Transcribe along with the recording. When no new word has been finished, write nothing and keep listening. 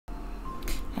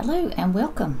Hello and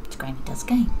welcome to Granny Does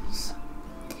Games.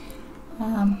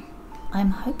 I'm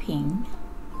hoping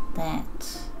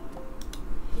that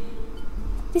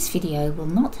this video will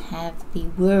not have the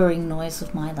whirring noise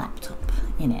of my laptop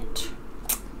in it,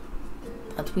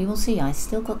 but we will see. I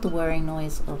still got the whirring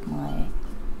noise of my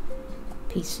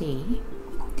PC,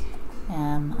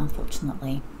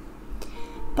 unfortunately,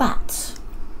 but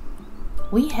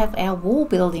we have our wall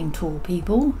building tool,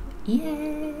 people.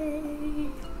 Yay!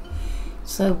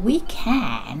 So we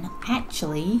can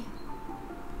actually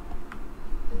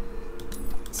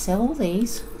sell all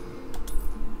these.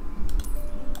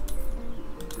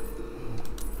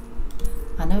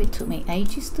 I know it took me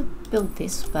ages to build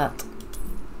this, but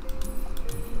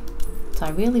what I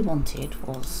really wanted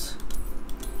was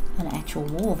an actual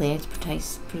wall there to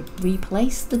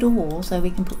replace the door so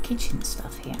we can put kitchen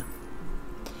stuff here.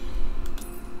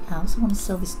 I also want to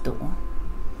sell this door.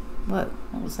 Whoa,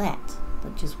 what was that?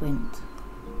 That just went...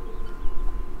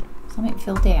 Something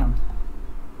fell down.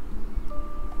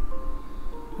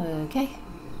 Okay.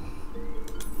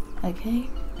 Okay,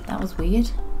 that was weird.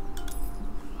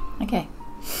 Okay.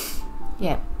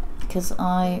 Yeah, because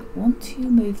I want to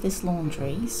move this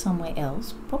laundry somewhere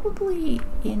else, probably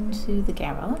into the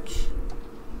garage.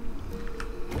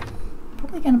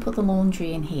 Probably going to put the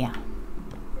laundry in here,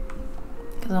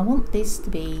 because I want this to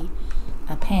be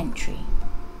a pantry.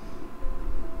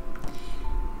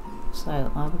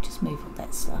 So I will just move all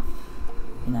that stuff,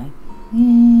 you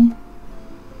know.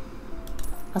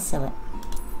 I'll sell it.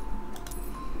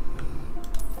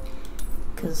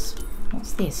 Because,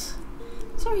 what's this?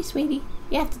 Sorry, sweetie,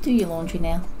 you have to do your laundry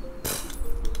now. Pfft.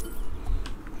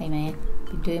 Hey man,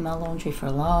 been doing my laundry for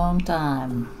a long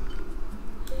time.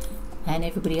 And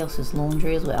everybody else's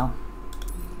laundry as well.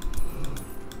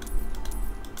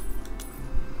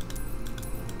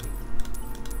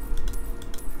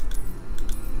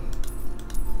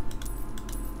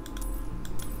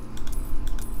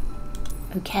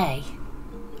 Okay,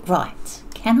 right,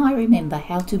 can I remember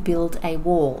how to build a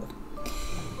wall?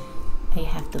 You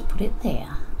have to put it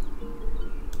there,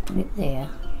 put it there,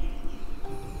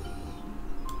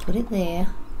 put it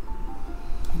there,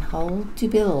 and hold to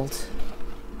build.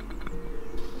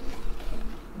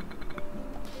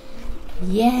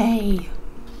 Yay!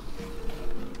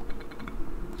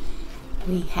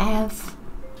 We have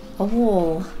a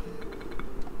wall.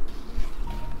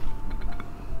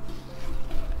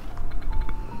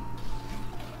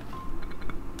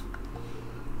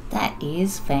 That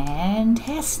is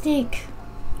fantastic.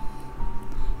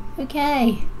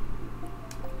 Okay,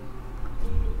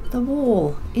 the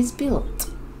wall is built.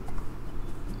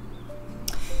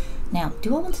 Now,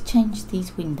 do I want to change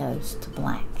these windows to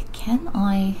black? Can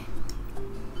I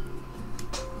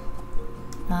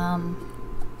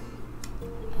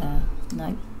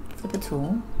no, flip a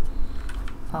tool.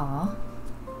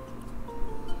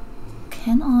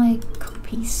 Can I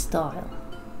copy style?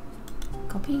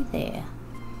 Copy there.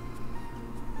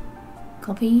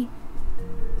 Copy,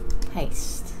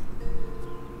 paste,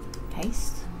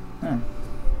 paste, no,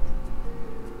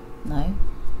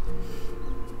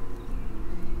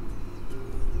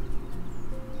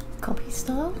 copy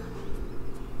style,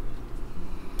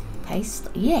 paste,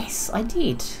 yes I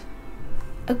did.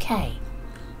 Okay,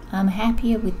 I'm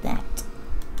happier with that.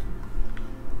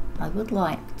 I would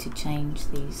like to change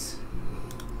these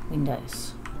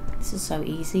windows. This is so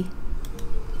easy.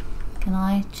 Can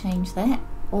I change that?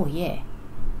 Oh yeah.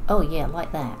 Oh yeah,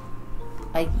 like that.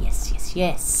 Yes, yes,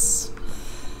 yes.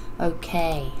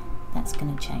 Okay, that's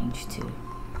going to change too.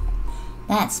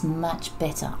 That's much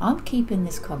better. I'm keeping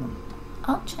this column.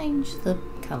 I'll change the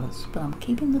colours, but I'm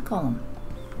keeping the column.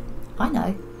 I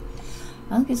know.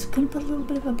 I'm just going to put a little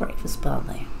bit of a breakfast bar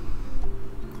there.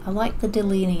 I like the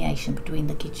delineation between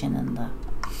the kitchen and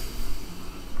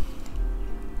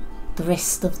the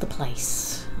rest of the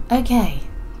place. Okay.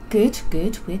 Good,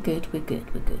 good, we're good, we're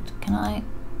good, we're good. Can I...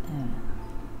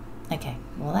 okay,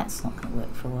 well that's not going to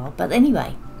work for a while. But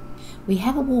anyway, we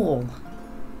have a wall.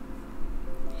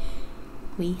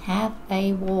 We have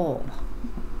a wall.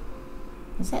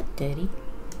 Is that dirty?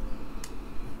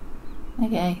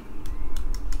 Okay.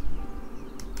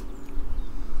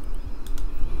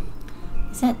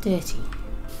 Is that dirty?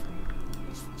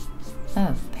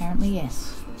 Oh, apparently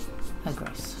yes. Oh,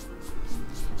 gross.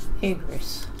 Oh,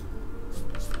 gross.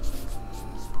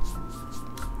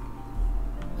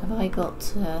 Have I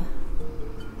got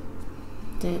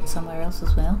dirt somewhere else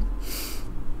as well?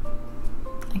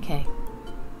 Okay.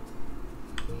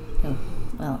 Oh,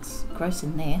 well, it's gross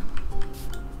in there.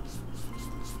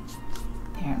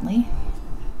 Apparently.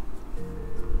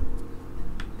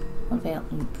 What about...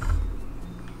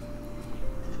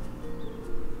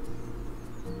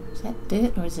 Is that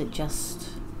dirt or is it just...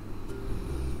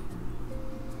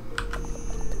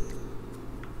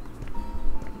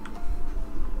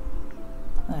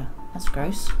 Oh, that's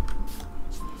gross.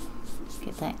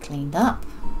 Get that cleaned up.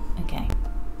 Okay.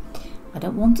 I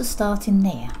don't want to start in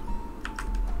there.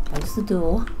 Close the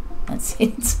door. That's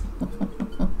it.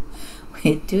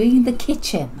 We're doing the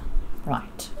kitchen.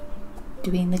 Right.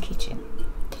 Doing the kitchen.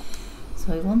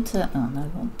 So we want to... Oh no, I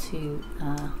want to...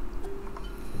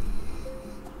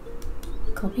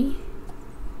 copy.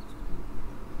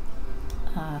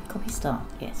 Copy start.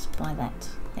 Yes, buy that.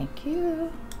 Thank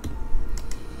you.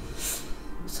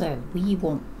 So we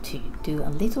want to do a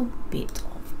little bit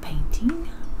of painting.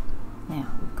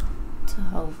 Now we've got to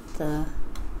hold the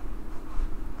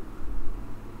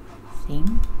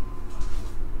thing.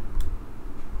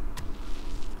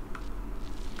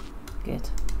 Good.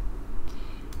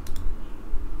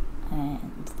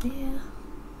 And there.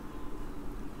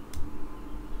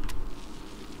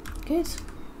 Good.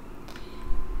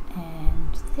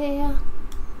 And there.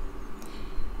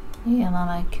 Yeah,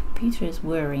 my computer is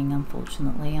whirring,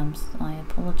 unfortunately. I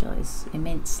apologise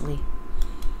immensely.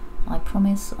 I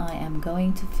promise I am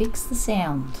going to fix the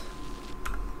sound.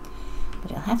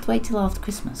 But it'll have to wait till after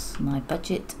Christmas. My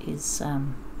budget is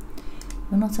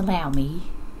will not allow me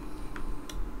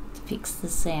to fix the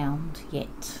sound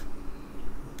yet.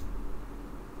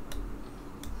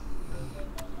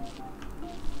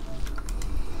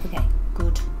 Okay,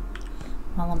 good.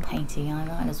 While I'm painting, I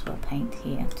might as well paint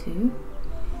here too.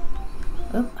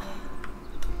 Oh.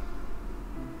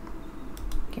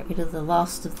 Get rid of the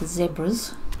last of the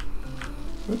zebras.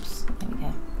 Whoops, there we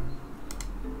go.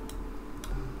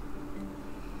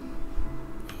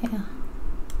 Yeah.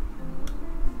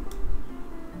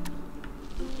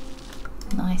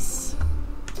 Nice.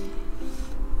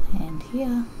 And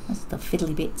here, that's the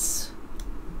fiddly bits.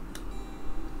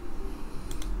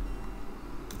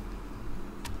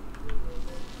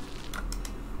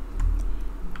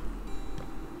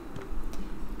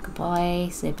 Goodbye,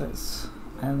 zebras.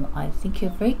 I think you're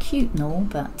very cute and all,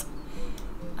 but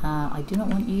I do not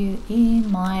want you in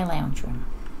my lounge room.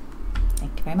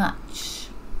 Thank you very much.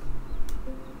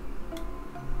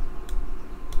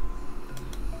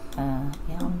 Yeah,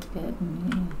 I want to go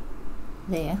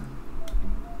there.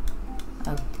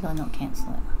 Oh, did I not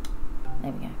cancel it?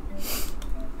 There we go.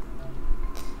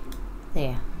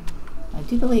 There. I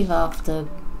do believe after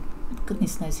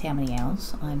goodness knows how many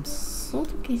hours, I'm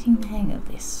sort of getting the hang of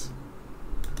this.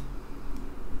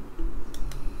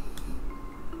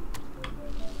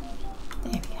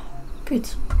 There we go. Good.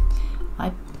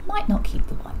 I might not keep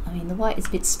the white. I mean, the white is a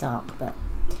bit stark, but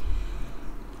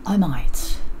I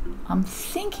might. I'm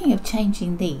thinking of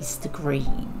changing these to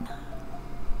green.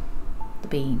 The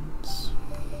beams.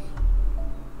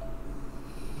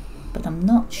 But I'm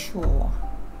not sure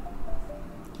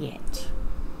yet.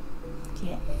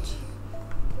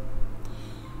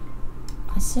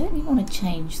 I certainly want to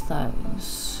change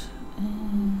those.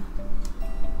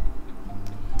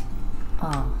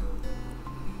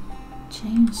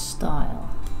 Change style.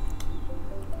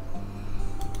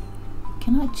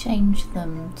 Can I change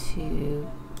them to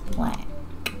black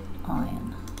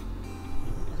iron?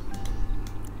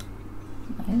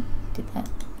 No, did that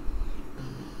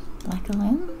black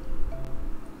iron?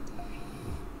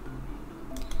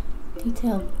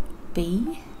 Detail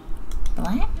B,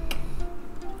 black,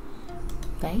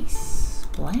 base,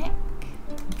 black,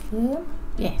 confirm,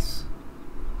 yes,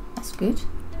 that's good.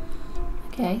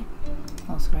 Okay,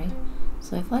 oh sorry,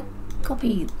 so if I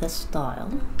copy the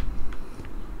style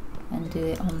and do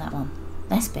it on that one,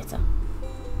 that's better,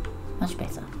 much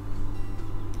better,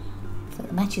 so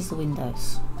it matches the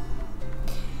windows.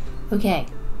 Okay,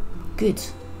 good,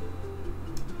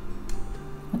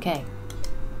 okay.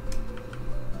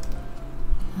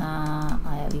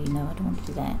 I don't want to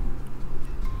do that.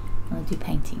 I want to do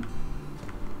painting.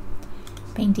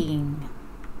 Painting.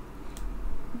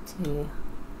 To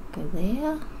go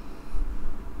there.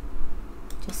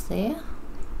 Just there.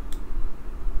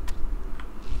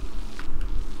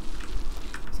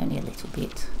 It's only a little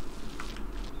bit.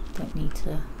 Don't need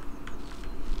to.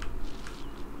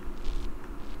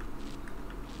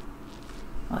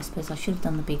 Oh, I suppose I should have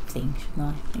done the big thing,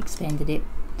 shouldn't I? Expanded it.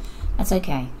 That's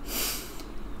okay.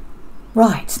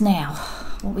 Right, now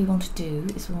what we want to do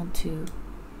is we want to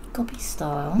copy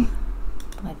style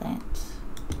by that,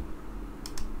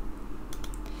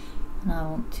 and I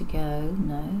want to go,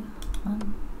 no,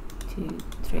 1, 2,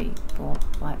 3, 4,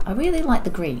 5. I really like the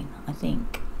green, I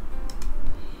think.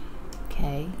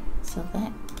 Okay, so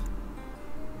that,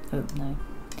 oh no,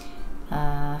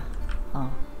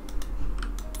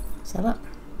 sell up.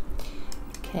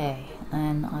 Okay,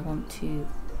 and I want to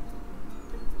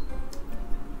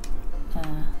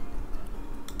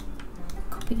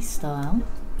copy style.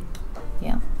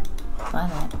 Yeah, buy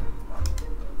that.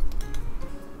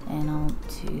 And I want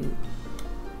to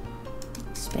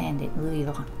expand it.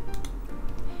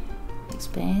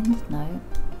 Expand, no.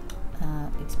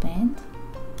 Expand.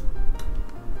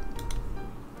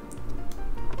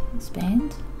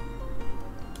 Expand.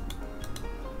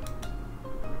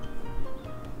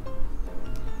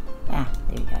 Ah,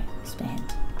 there we go.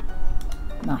 Expand.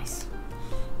 Nice.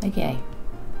 Okay.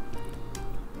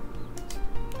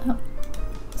 Oh,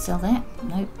 sell that?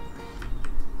 Nope.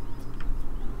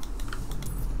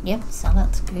 Yep, sell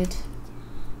that's good.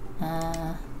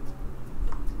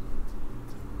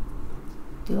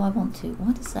 Do I want to?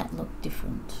 Why does that look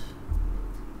different?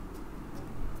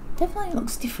 Definitely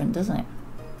looks different, doesn't it?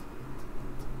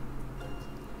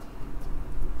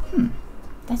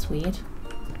 That's weird.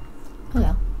 Oh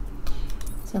well.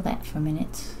 Sell that for a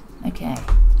minute. Okay.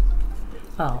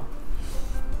 Oh.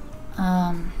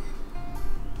 I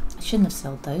shouldn't have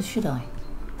sold those, should I?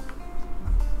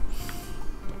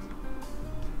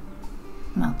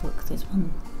 Oh, look, there's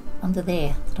one under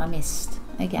there that I missed.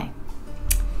 Okay.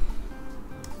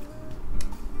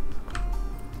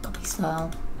 Copy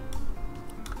style.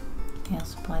 Yeah, I'll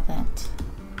supply that.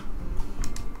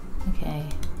 Okay,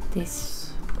 this.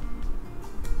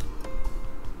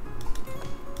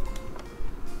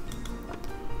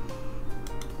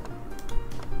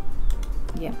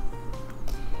 Yep.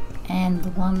 And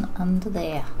the one under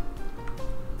there.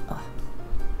 Oh.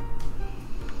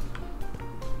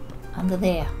 Under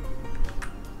there.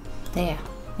 There.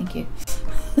 Thank you.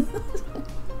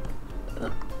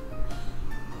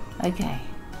 Okay.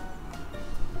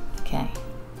 Okay.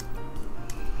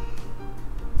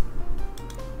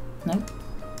 Nope.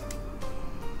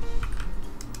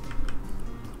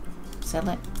 Sell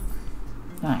it.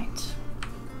 Right.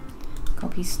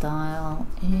 Copy style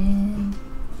and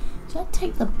shall I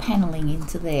take the paneling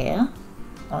into there,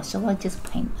 or shall I just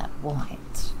paint that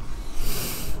white?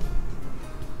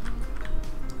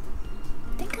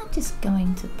 I think I'm just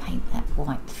going to paint that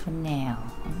white for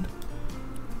now. And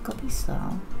copy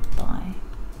style by.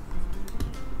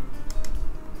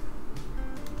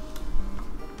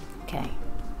 Okay.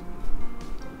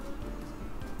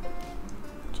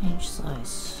 Change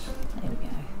size. There we go.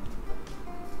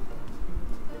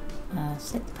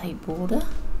 Set the paint border.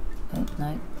 Oh,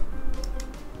 no.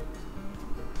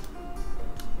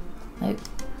 Nope.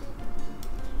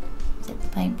 Set the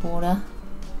paint border.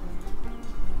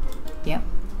 Yep.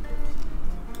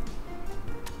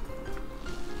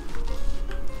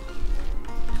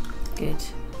 Good.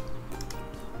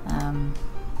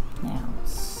 Now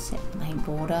set the paint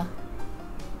border.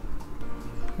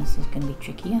 This is going to be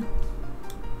trickier.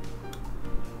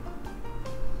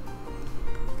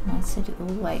 Can I set it all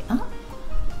the way up?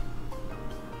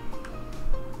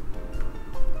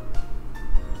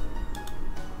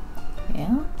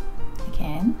 Yeah, I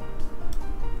can.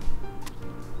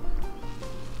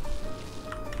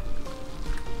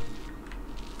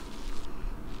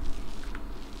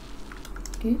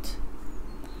 Good.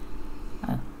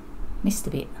 Oh, missed a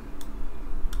bit.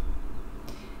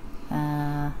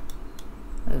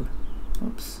 Oh,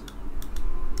 oops.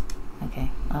 Okay,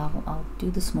 I'll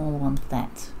do the small one for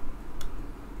that.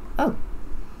 Oh,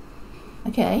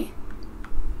 okay.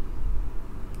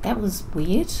 That was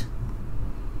weird.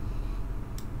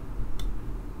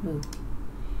 Ooh.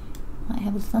 Might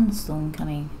have a thunderstorm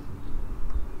coming.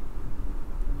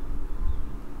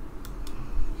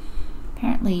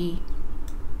 Apparently,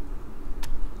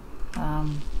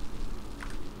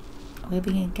 we're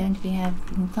going to be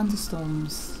having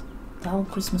thunderstorms the whole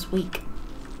Christmas week.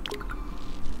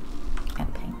 Out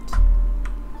of paint.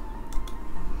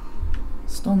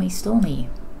 Stormy, stormy.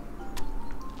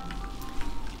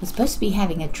 We're supposed to be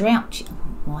having a drought.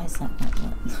 Why is that not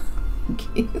working?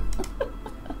 Thank you.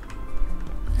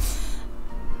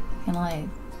 Can I?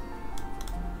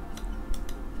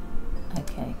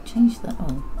 Okay, change the.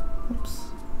 Oh, oops.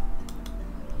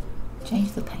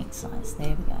 Change the paint size.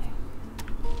 There we go.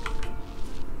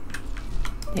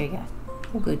 There we go.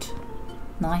 All good.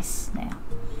 Nice. Now,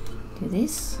 do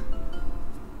this.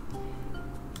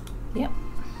 Yep.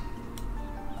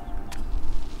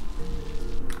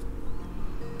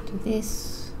 Do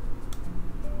this.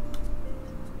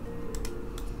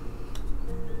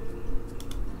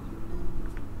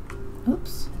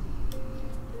 Oops.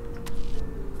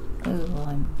 Oh, well,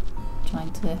 I'm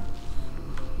trying to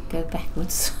go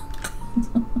backwards.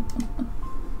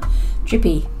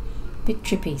 Trippy. Bit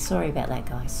trippy. Sorry about that,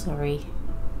 guys. Sorry.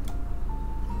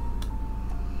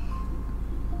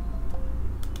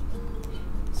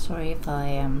 Sorry if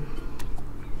I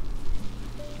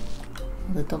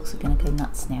The dogs are going to go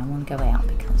nuts now. I want to go out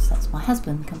because that's my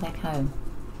husband. Come back home.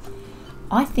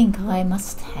 I think I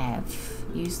must have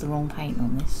used the wrong paint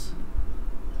on this.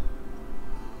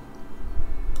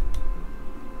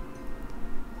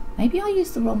 Maybe I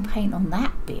used the wrong paint on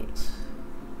that bit.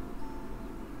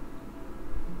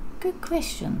 Good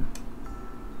question.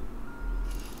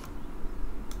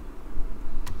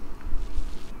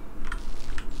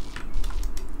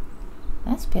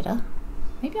 That's better.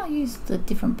 Maybe I used the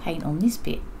different paint on this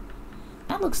bit.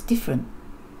 That looks different.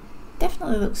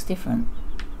 Definitely looks different.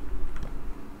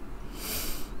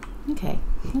 Okay,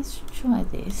 let's try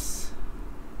this.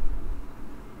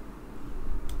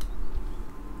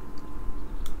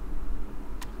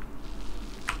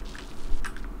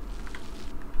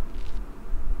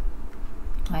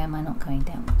 Why am I not going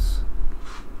downwards?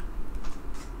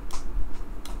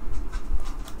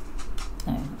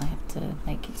 No, I have to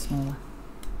make it smaller.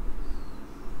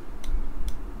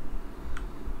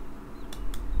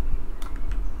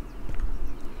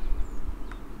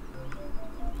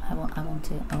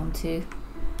 I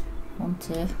want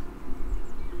to.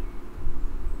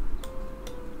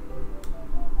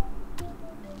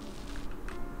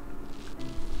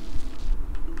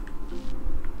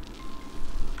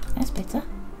 That's better.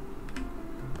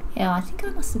 Yeah, I think I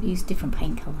must have used different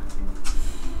paint colour.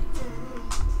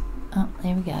 Oh,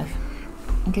 there we go.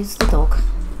 And goes the dog.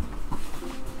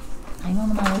 Hang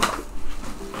on a moment.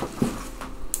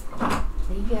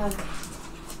 There you go.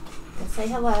 Go say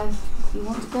hello. You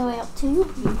want to go out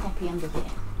too? You're happy under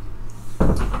there. There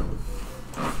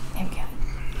we go.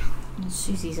 And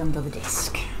Susie's under the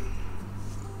desk.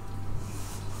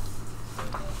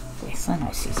 Yes, I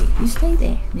know, Susie. You stay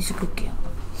there. You're a good girl.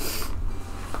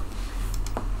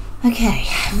 Okay.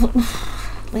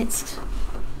 Let's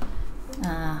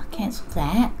cancel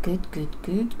that. Good.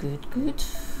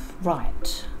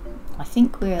 Right. I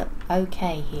think we're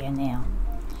okay here now.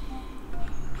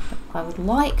 But I would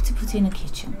like to put in a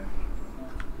kitchen.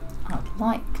 I'd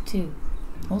like to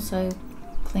also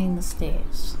clean the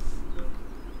stairs.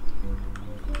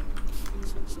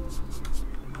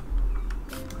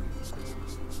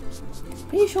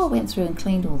 Pretty sure I went through and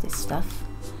cleaned all this stuff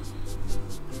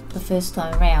the first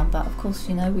time around, but of course,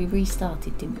 you know, we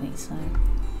restarted, didn't we? So,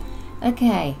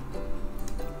 okay.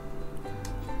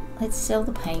 Let's sell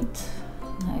the paint.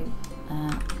 No,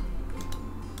 I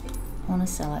want to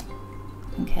sell it.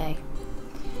 Okay.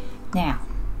 Now,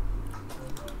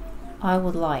 I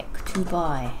would like to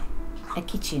buy a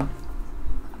kitchen,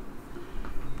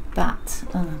 but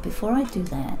before I do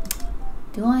that,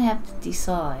 do I have to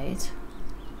decide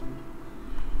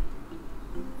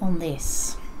on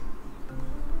this?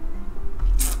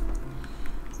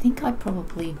 I think I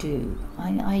probably do.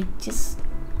 I'm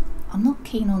not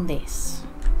keen on this.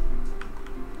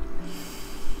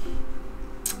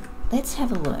 Let's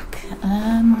have a look.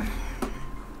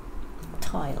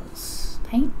 Tiles,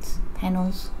 paint,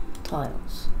 panels,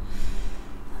 tiles.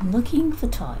 I'm looking for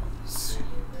tiles.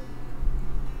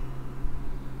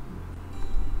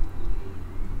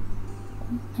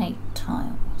 Ornate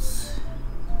tiles.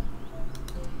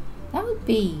 That would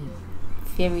be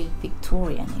very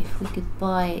Victorian if we could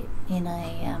buy it in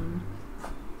a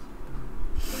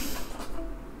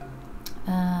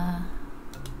how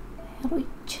do we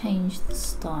change the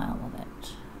style of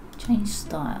it? Change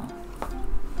style.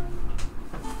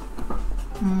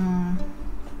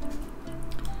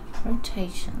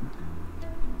 Rotation.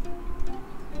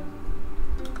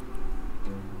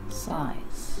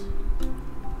 Size.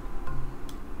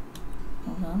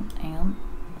 Hold on, hang on.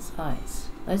 Size.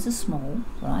 Those are small,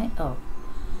 right? Oh.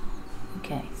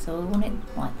 Okay, so I want it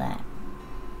like that.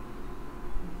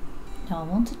 Now I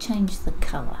want to change the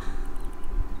colour.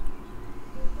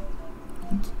 I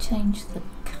want to change the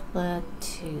colour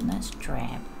to, and that's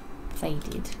drab,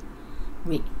 faded,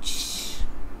 rich.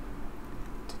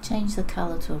 To change the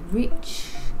colour to a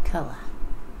rich colour.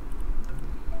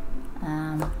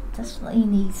 Definitely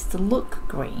needs to look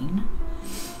green.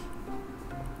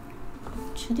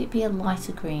 Should it be a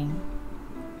lighter green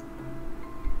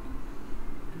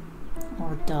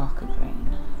or a darker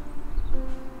green?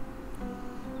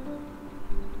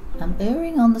 I'm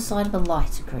erring on the side of a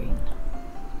lighter green.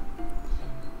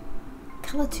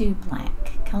 Colour 2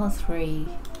 black, colour 3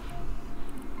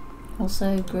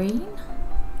 also green.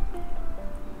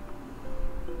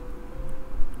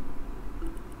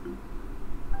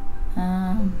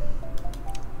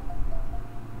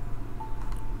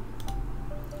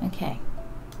 Okay,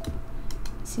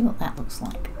 see what that looks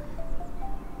like.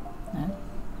 No?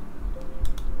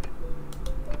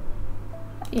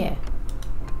 Yeah,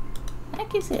 that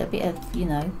gives it a bit of, you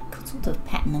know, sort of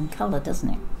pattern and colour, doesn't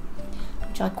it?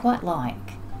 Which I quite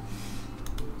like.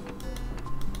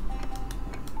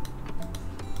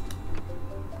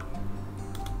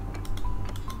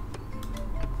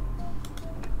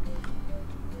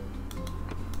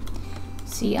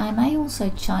 See, I may also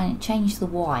change the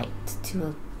white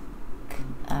to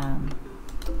a,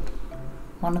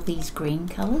 one of these green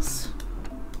colours.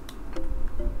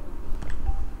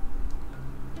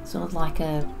 Sort of like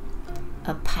a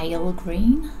pale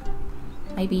green.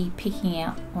 Maybe picking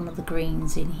out one of the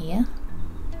greens in here.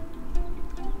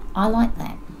 I like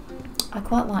that. I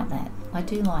quite like that. I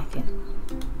do like it.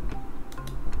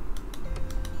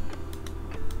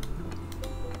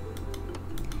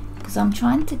 Because I'm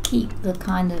trying to keep the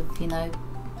kind of, you know,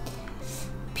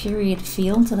 period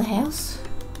feel to the house.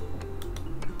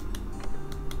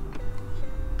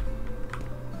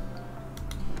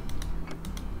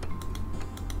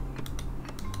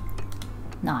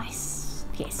 Nice.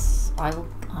 Yes, I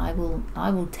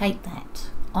will take that.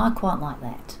 I quite like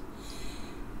that.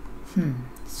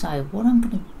 So what I'm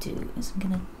going to do is I'm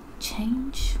going to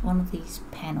change one of these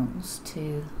panels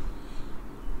to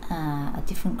a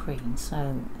different green.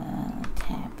 So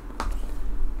tab.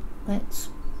 Let's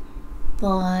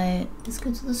go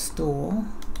to the store.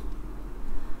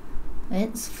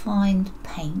 Let's find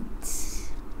paint.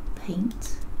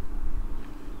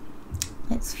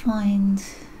 Let's find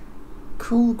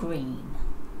cool green.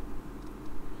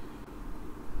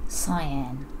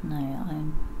 Cyan. No,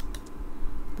 I'm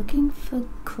looking for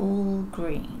cool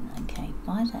green. Okay,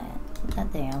 buy that. Put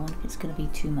that there. I wonder if it's going to be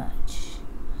too much.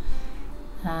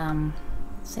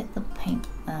 Set the paint.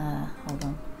 Hold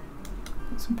on.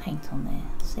 Put some paint on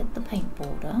there. Set the paint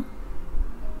border.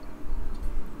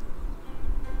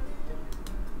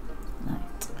 No.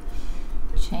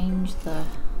 Change the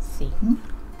thing.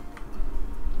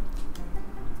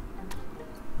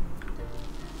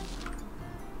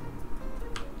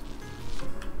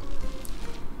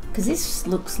 Because this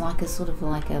looks like a sort of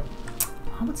like a,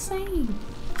 I would say,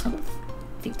 sort of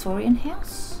Victorian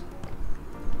house.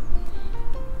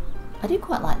 I do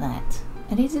quite like that.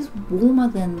 And it is warmer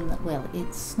than, well,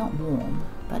 it's not warm,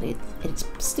 but it's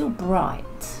still bright.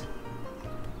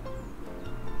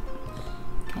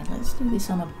 Okay, let's do this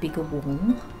on a bigger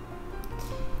wall.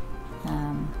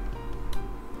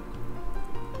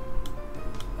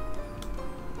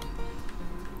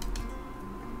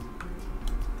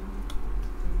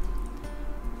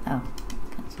 Oh,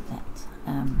 can't do that.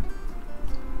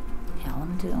 Yeah, I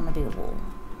want to do it on a bigger wall.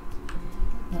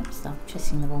 Oops, I'm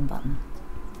pressing the wrong button.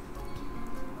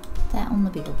 That on the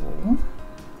bigger wall.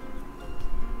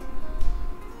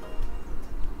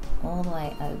 All the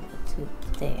way over to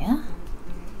there.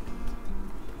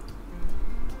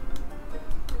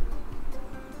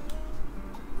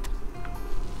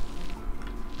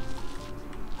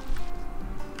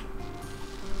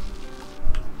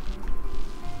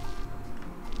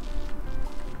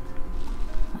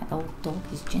 Old dog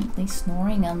is gently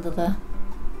snoring under the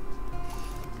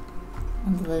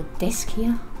desk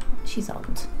here. She's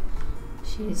old.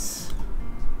 She's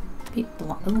a bit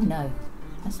blind. Oh no,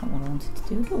 that's not what I wanted to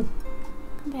do at all.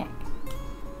 Come back.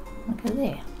 I'll go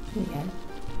there. There we go.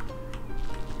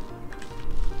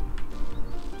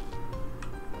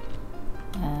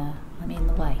 I'm in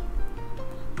the way.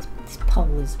 This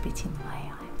pole is a bit in the way,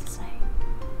 I have to say.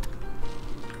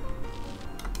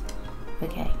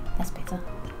 Okay, that's better.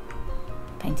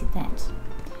 Painted that.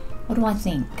 What do I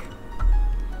think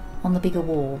on the bigger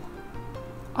wall?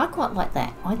 I quite like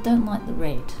that. I don't like the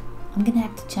red. I'm going to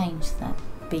have to change that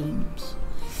beams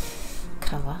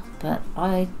colour, but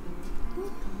do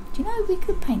you know, we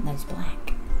could paint those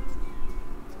black,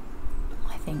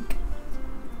 I think.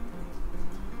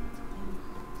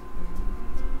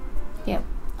 Yep,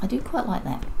 I do quite like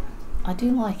that. I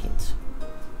do like it.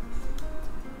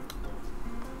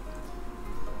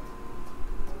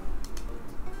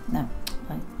 No,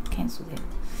 I cancelled it.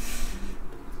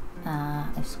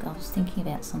 I was thinking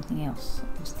about something else.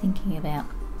 I was thinking about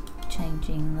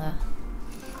changing the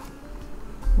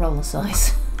roller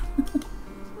size.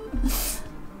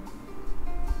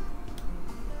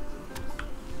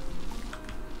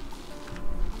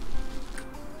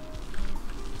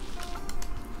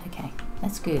 Okay,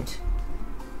 that's good.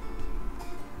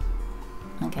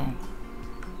 Okay,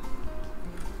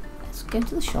 let's go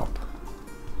to the shop,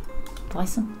 buy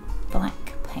some black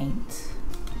paint.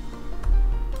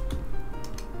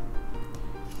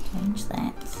 Change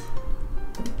that.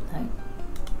 No,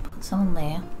 put some on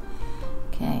there.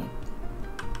 Okay.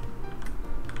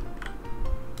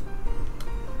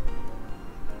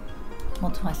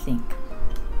 What do I think?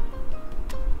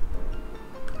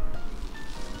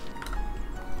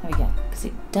 There we go. Because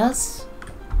it does.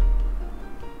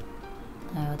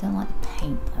 No, I don't like the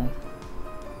paint though.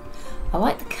 I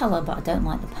like the colour, but I don't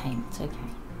like the paint. It's okay.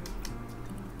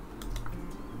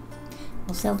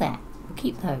 We'll sell that. We'll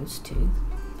keep those two.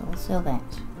 I'll sell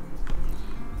that.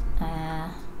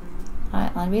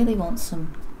 I really want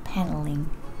some paneling.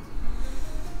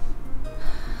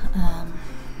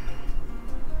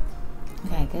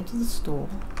 Okay, go to the store.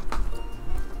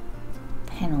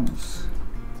 Panels.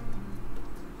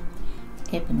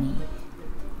 Ebony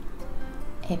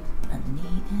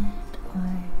and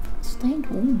stained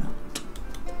walnut.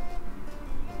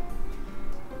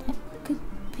 That could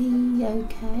be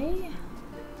okay.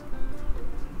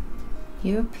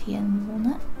 European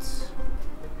walnut.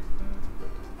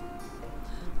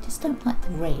 Just don't like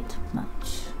the red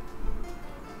much.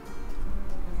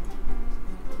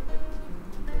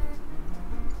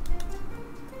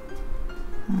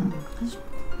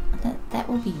 That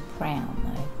will be brown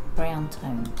though. Brown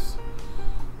tones.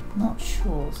 Not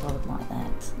sure, so I would like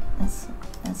that. Let's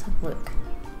have a look.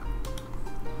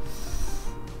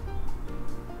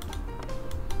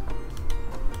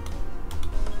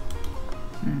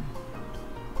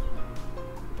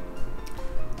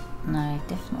 No,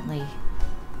 definitely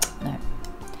no.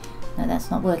 No,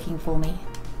 that's not working for me.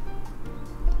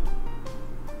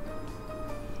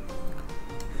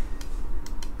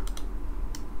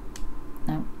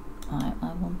 No, I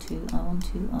want to.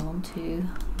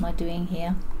 What am I doing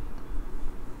here?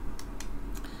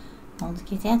 I want to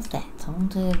get out of that. I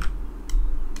want to...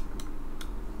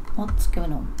 What's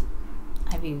going on?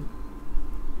 Have you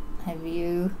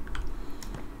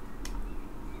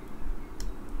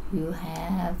You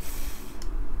have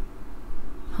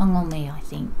hung on me, I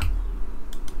think.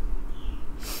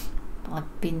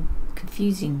 I've been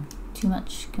confusing. Too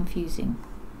much confusing.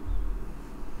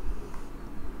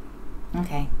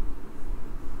 Okay.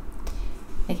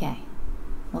 Okay.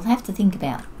 We'll have to think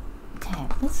about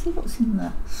tab. Let's see what's in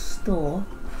the store.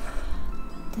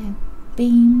 There,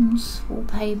 beams,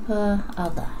 wallpaper,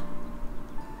 other.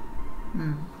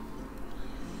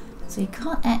 So you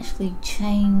can't actually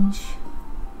change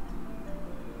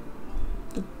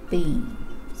the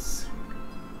beams.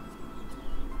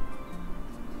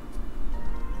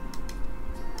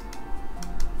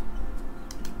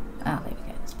 Ah, there we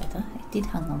go, that's better. It did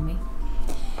hang on me.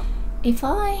 If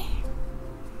I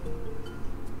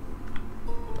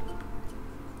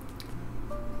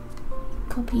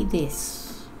copy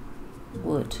this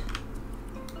wood,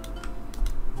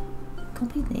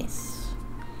 copy this,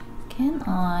 can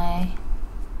I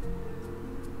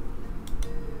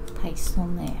paste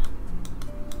on there?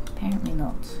 Apparently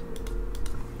not.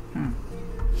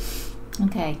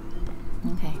 Okay.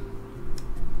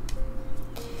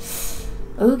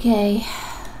 Okay.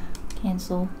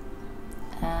 Cancel.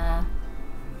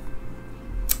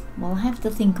 Well, I have to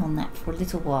think on that for a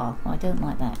little while. I don't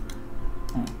like that.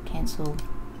 No, cancel.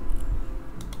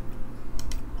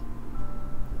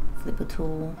 Flipper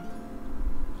tool.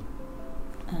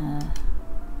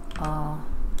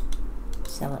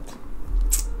 Sell it.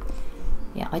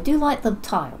 Yeah, I do like the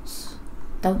tiles.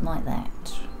 Don't like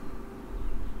that.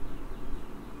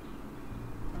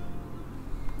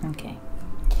 Okay.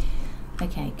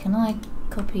 Okay, can I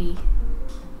copy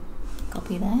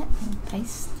that and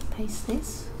paste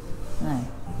this? No.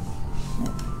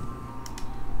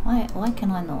 Why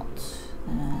can I not?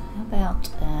 How about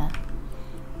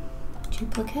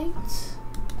duplicate?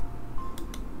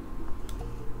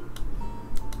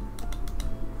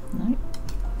 No.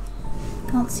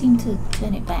 Can't seem to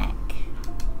turn it back.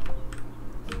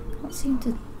 Can't seem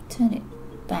to turn it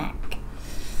back.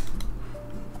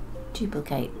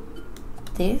 Duplicate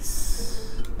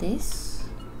this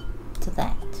to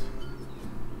that.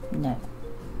 No.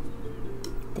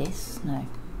 This, no.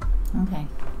 Okay.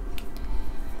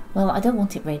 Well, I don't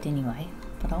want it red anyway,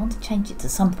 but I want to change it to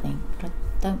something. But I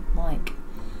don't like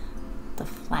the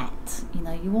flat. You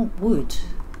know, you want wood.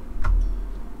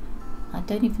 I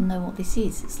don't even know what this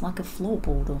is. It's like a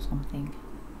floorboard or something.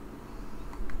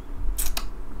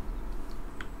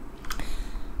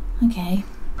 Okay.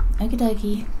 Okie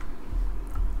dokie.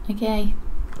 Okay.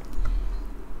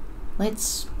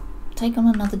 Let's take on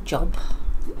another job.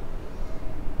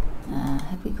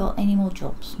 Have we got any more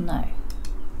jobs? No.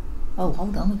 Oh,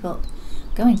 hold on. We've got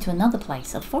going to another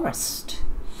place, a forest.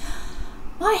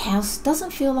 My house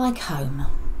doesn't feel like home.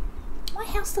 My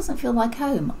house doesn't feel like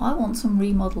home. I want some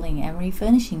remodeling and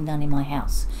refurnishing done in my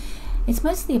house. It's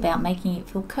mostly about making it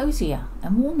feel cozier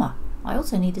and warmer. I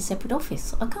also need a separate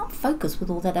office. I can't focus with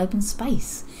all that open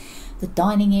space. The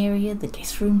dining area, the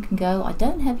guest room can go. I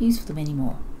don't have use for them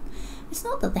anymore. It's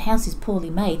not that the house is poorly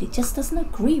made, it just doesn't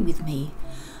agree with me.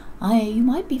 You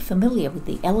might be familiar with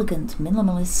the elegant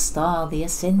minimalist style the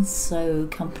Ascenso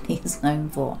company is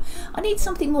known for. I need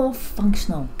something more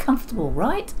functional, comfortable,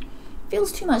 right?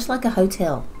 Feels too much like a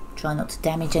hotel. Try not to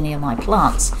damage any of my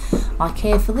plants. I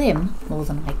care for them more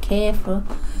than I care for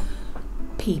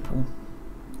people.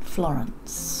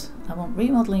 Florence. I want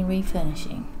remodeling,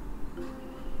 refurnishing.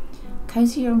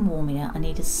 Cozier and warmier. I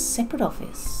need a separate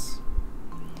office.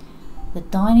 The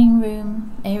dining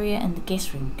room area and the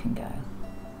guest room can go.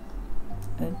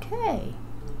 Okay.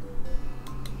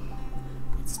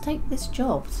 Let's take this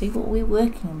job, see what we're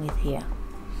working with here.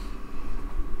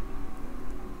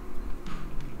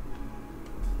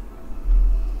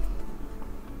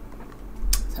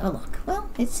 Let's have a look. Well,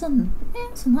 it's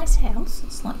a nice house.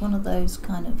 It's like one of those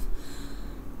kind of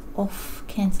off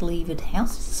cantilevered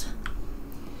houses.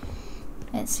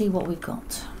 Let's see what we've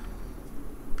got.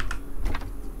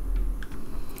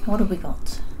 What have we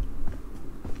got?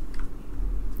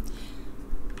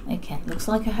 Okay, looks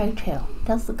like a hotel.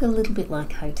 Does look a little bit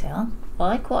like a hotel.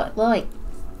 I quite like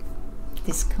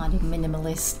this kind of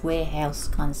minimalist warehouse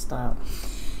kind of style.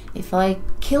 If I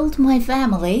killed my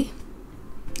family,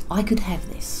 I could have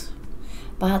this.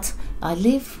 But I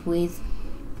live with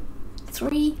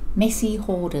 3 messy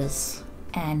hoarders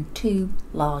and 2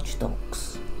 large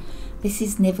dogs. This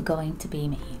is never going to be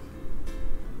me.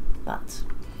 But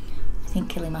I think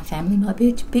killing my family might be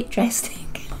a bit drastic.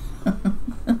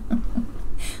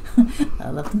 I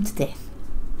love them to death,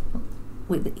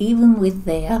 even with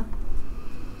their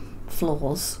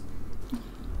flaws.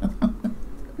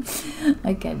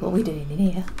 Okay, what are we doing in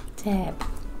here? Tab.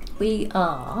 We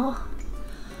are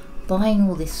buying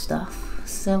all this stuff,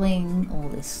 selling all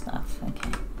this stuff.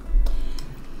 Okay.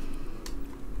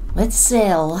 Let's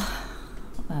sell.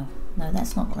 Oh, no,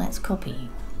 that's not, that's copying.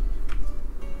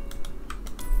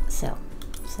 Sell.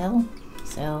 Sell.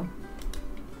 Sell.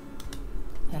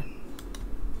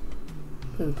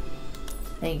 Ooh,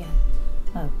 there you go.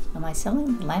 Oh, am I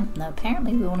selling the lamp? No,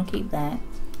 apparently we want to keep that.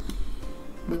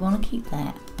 We want to keep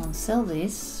that. I want to sell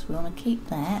this. We want to keep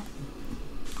that.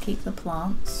 Keep the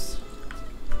plants.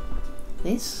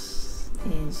 This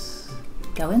is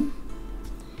going.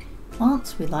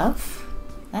 Plants we love.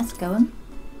 That's going.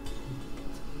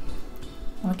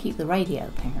 I want to keep the radio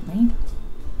apparently.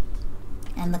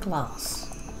 And the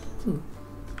glass. Ooh.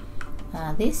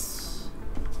 This.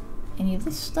 Any of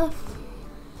this stuff?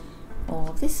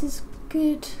 Oh, this is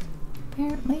good.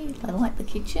 Apparently, I like the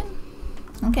kitchen.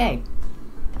 Okay.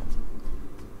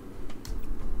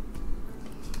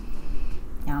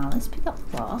 Now let's pick up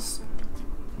the glass.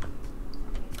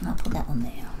 I'll put that on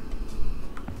there.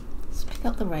 Let's pick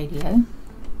up the radio.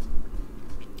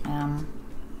 Put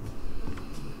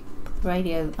the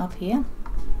radio up here.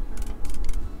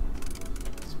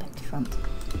 It's back to front.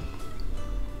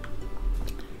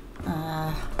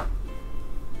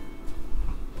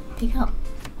 Pick up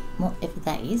whatever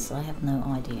that is, I have no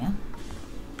idea.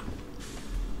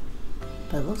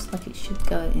 But it looks like it should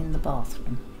go in the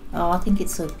bathroom. Oh, I think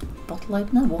it's a bottle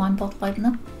opener, wine bottle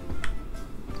opener.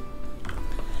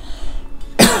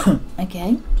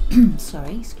 Okay,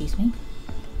 sorry, excuse me.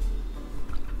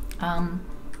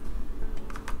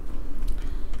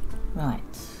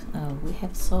 Right, oh, we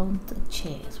have sold the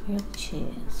chairs. Where are the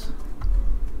chairs?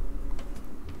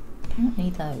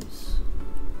 Apparently those.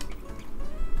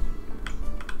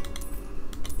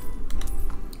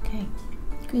 Okay,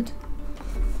 good.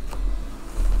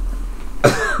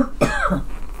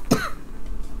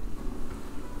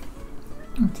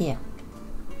 Oh dear.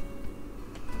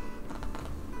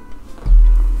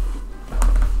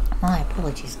 My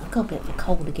apologies, I've got a bit of a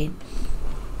cold again.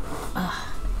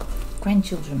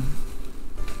 Grandchildren.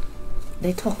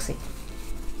 They're toxic.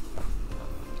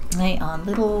 They are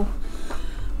little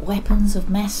weapons of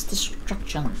mass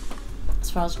destruction as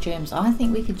far as germs. I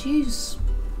think we could use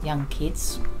young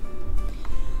kids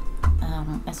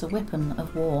as a weapon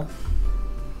of war.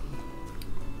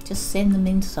 Just send them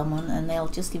into someone and they'll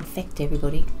just infect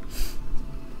everybody.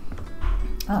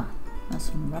 Oh, there's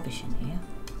some rubbish in here.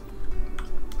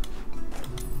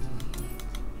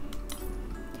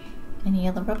 Any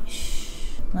other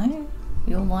rubbish? No?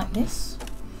 We all like this?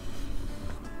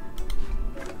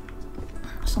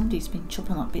 Somebody's been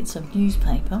chopping up bits of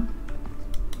newspaper.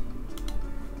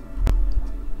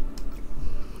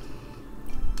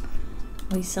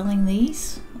 Are we selling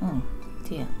these? Oh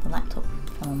dear, the laptop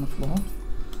fell on the floor.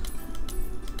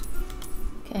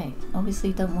 Okay,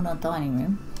 obviously don't want our dining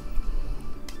room.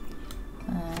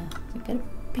 We better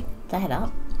pick that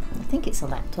up. I think it's a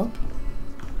laptop.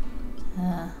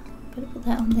 Better put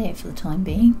that on there for the time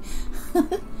being.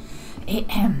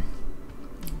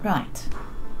 Right.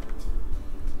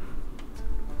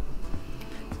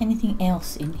 Anything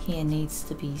else in here needs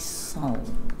to be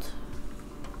sold.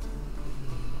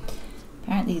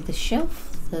 Apparently the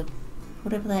shelf, the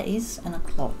whatever that is, and a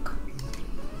clock.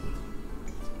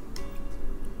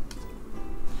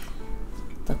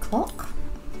 The clock.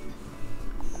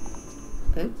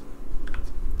 Oh.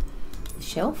 The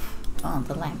shelf. Oh,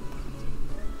 the lamp.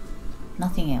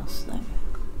 Nothing else though.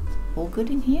 All good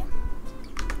in here?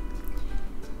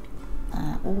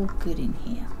 All good in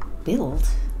here. Build?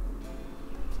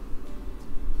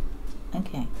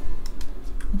 Okay.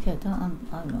 Okay, I'm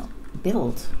not.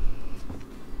 Build.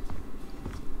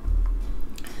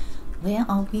 Where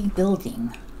are we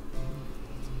building?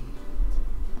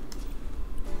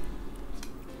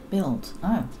 Build.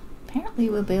 Oh, apparently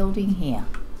we're building here.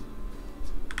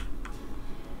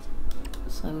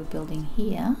 So we're building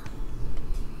here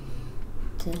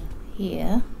to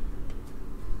here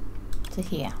to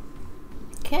here.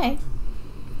 Okay.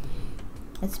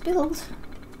 Let's build.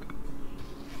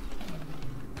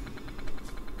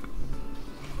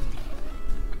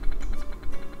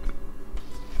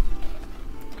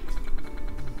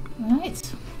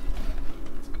 Right.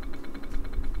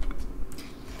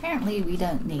 Apparently we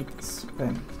don't need this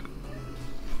room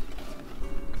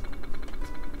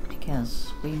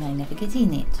because we may never get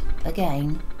in it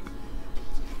again.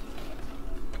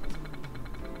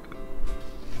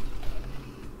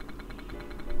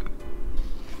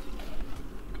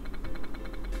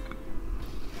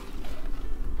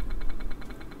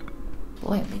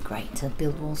 Boy, it'd be great to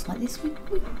build walls like this. We'd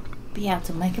be able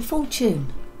to make a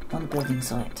fortune on a building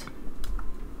site.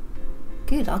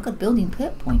 Good, I've got a building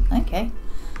perk point. Okay,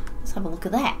 let's have a look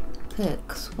at that.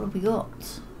 Perks, what have we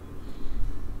got?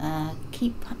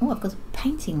 Oh, I've got a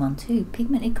painting one too.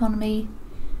 Pigment economy,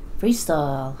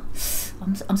 freestyle.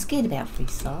 I'm scared about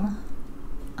freestyle.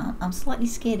 I'm slightly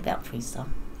scared about freestyle.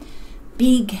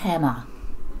 Big hammer,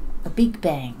 a big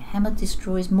bang. Hammer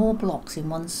destroys more blocks in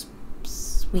one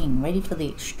swing. Ready for the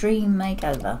extreme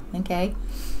makeover. Okay.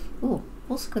 Oh,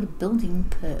 also got a building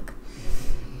perk.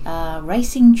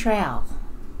 Racing trowel.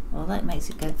 Well, that makes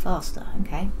it go faster.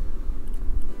 Okay.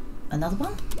 Another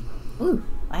one? Ooh,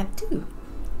 I have two.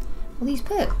 All these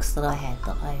perks that I had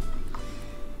that I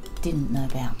didn't know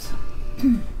about.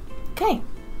 Okay.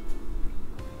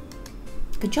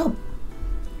 Good job.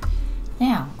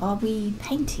 Now, are we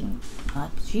painting? I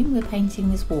presume we're painting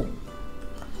this wall.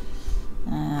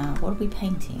 What are we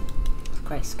painting?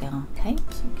 Grayscale paint.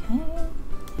 Okay.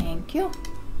 Thank you.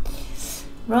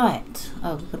 Right.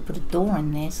 Oh, we've got to put a door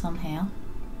in there somehow.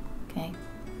 Okay.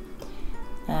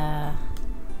 Oh.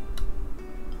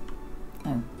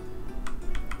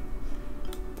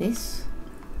 This.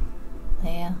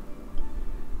 There.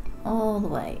 All the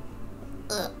way.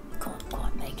 Can't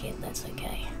quite make it. That's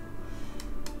okay.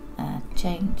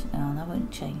 Change. Oh, I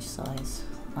won't change size.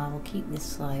 I will keep this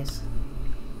size.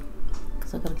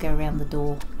 Because I've got to go around the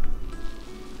door.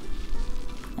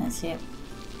 That's it.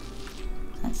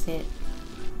 That's it.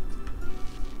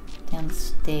 Down the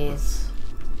stairs.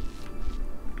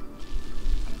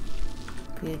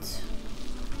 Good.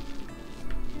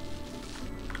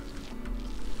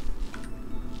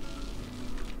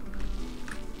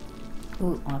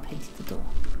 Oh, I painted the door.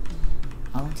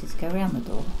 I wanted to go around the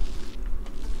door.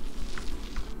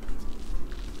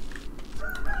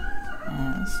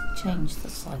 Let's change the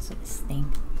size of this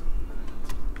thing.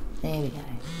 There we go.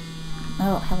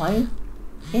 Oh, hello.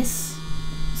 Yes.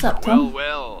 What's up, Tom?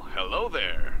 Well, hello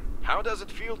there. How does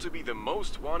it feel to be the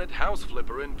most wanted house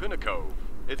flipper in Pinnacle?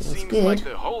 It seems good. like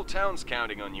the whole town's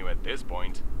counting on you at this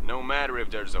point. No matter if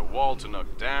there's a wall to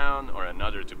knock down or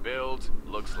another to build,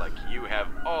 looks like you have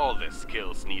all the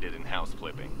skills needed in house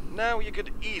flipping. Now you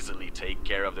could easily take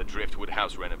care of the Driftwood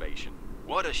house renovation.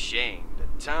 What a shame the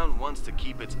town wants to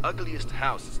keep its ugliest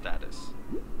house status.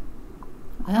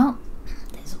 Well,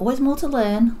 there's always more to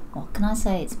learn. What can I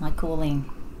say? It's my calling.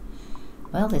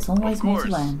 Well, there's always more to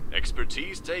learn.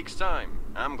 Expertise takes time.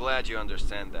 I'm glad you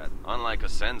understand that. Unlike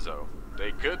Asenzo,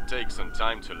 they could take some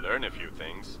time to learn a few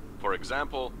things. For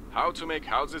example, how to make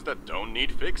houses that don't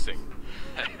need fixing.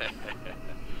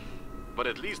 But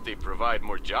at least they provide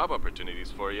more job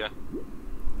opportunities for you.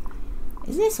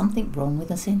 Is there something wrong with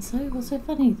Asenzo? What's so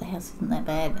funny? The house isn't that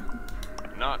bad.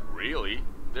 Not really.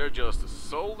 They're just a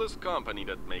soulless company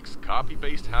that makes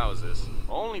copy-paste houses,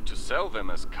 only to sell them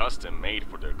as custom-made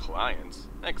for their clients.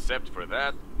 Except for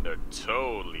that, they're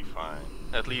totally fine.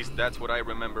 At least that's what I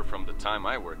remember from the time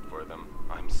I worked for them.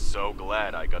 I'm so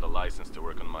glad I got a license to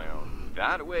work on my own.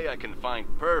 That way I can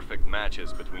find perfect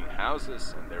matches between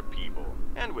houses and their people.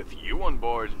 And with you on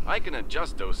board, I can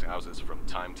adjust those houses from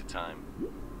time to time.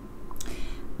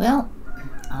 Well,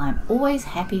 I'm always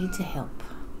happy to help.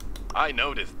 I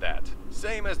noticed that.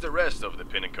 Same as the rest of the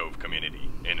Pinnacove community.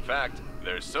 In fact,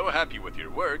 they're so happy with your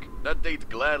work that they'd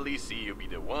gladly see you be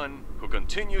the one who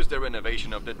continues the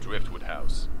renovation of the Driftwood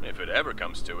house, if it ever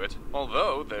comes to it.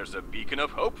 Although there's a beacon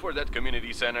of hope for that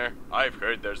community center. I've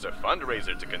heard there's a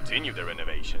fundraiser to continue the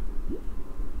renovation.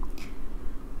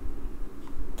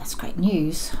 That's great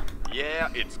news. Yeah,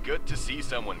 it's good to see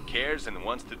someone cares and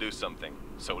wants to do something.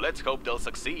 So let's hope they'll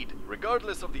succeed.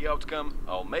 Regardless of the outcome,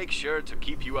 I'll make sure to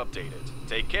keep you updated.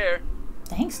 Take care.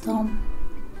 Thanks, Tom.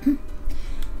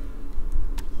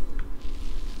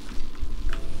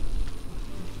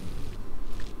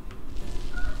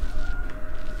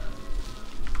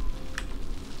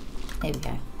 There we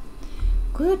go.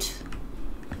 Good.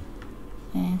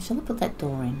 And shall I put that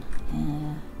door in?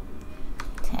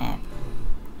 Tab.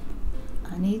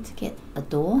 I need to get a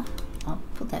door. I'll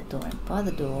put that door in. By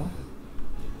the door.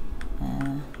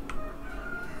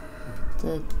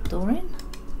 The door in?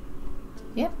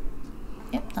 Yep.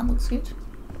 Yep, that looks good.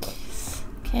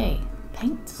 Okay,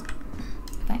 paint.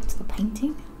 Back to the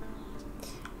painting.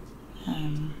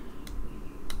 Oh,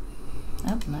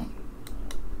 no.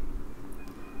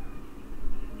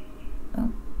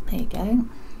 Oh, there you go.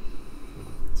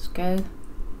 Let's go.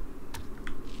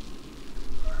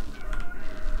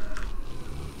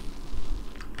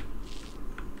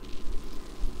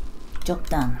 Job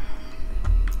done.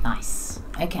 Nice.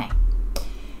 Okay.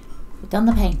 We've done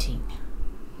the painting.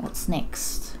 What's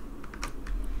next?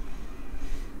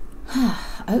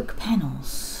 Oak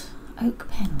panels. Oak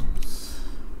panels.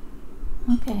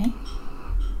 Okay.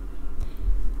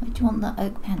 Where do you want the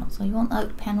oak panels? Oh, you want the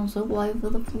oak panels all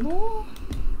over the floor?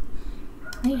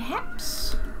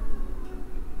 Perhaps.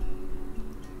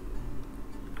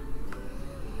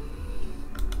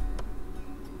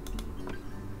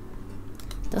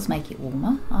 Does make it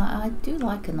warmer. I do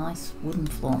like a nice wooden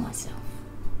floor myself.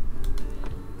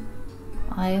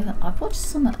 I've watched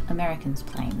some Americans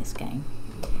playing this game,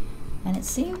 and it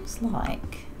seems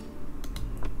like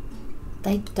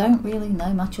they don't really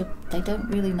know much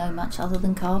other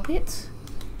than carpet,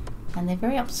 and they're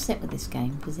very upset with this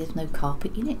game because there's no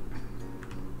carpet in it.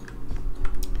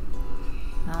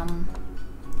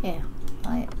 Yeah,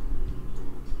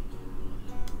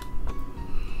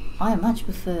 I much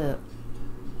prefer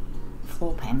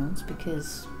floor panels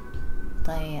because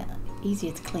they are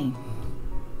easier to clean.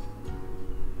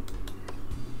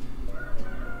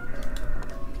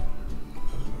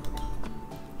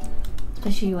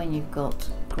 Especially when you've got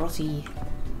grotty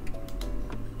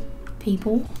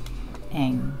people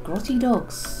and grotty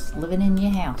dogs living in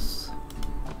your house.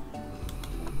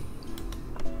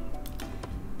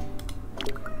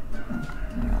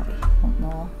 Where are we? Want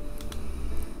more?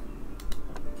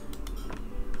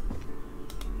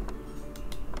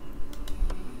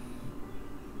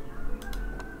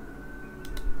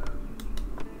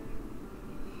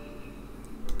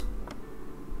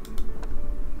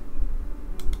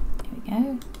 Go. I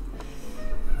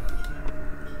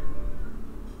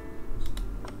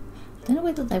don't know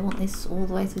whether they want this all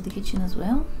the way through the kitchen as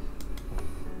well.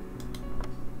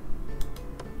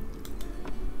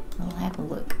 I'll have a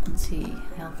look and see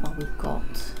how far we've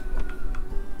got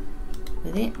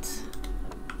with it.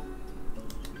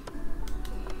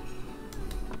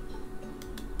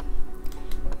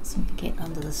 Something to get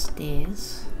under the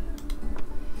stairs.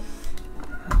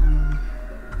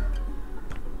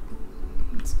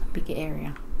 Big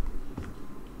area.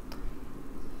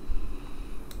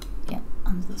 Yep,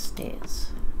 under the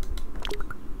stairs.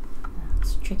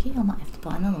 That's tricky. I might have to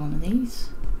buy another one of these.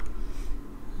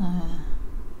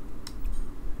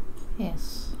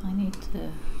 Yes, I need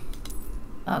to.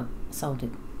 Oh, sold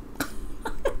it.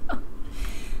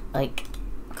 Like,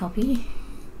 copy,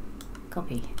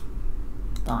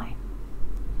 buy.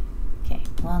 Okay,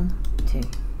 1, 2.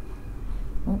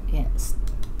 Oh, yeah, it's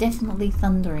definitely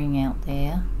thundering out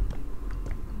there.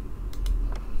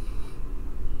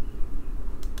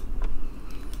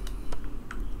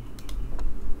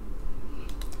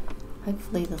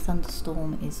 Hopefully the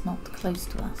thunderstorm is not close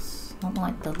to us, not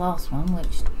like the last one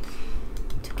which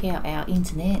took out our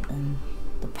internet and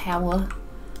the power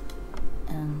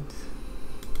and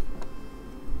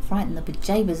frightened the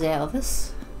bejeebers out of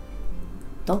us.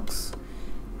 Dogs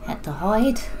had to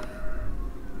hide.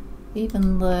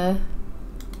 Even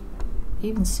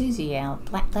Susie, our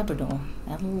black Labrador,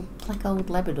 our little black old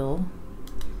Labrador,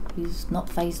 who's not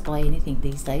fazed by anything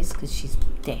these days because she's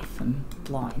deaf and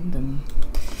blind and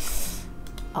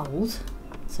old,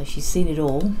 so she's seen it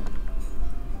all.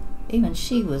 Even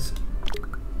she was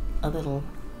a little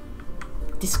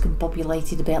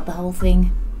discombobulated about the whole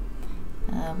thing.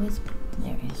 There it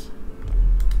is.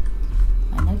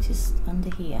 I noticed under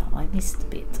here, I missed a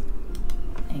bit.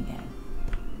 There you go.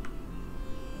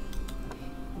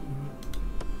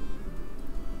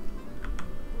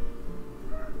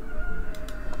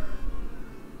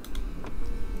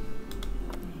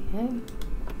 There you go.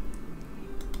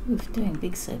 With doing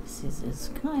big surfaces,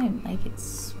 can I make it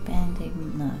span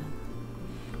even? No,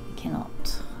 you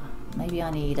cannot. Maybe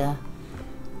I need a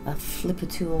flipper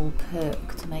tool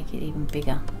perk to make it even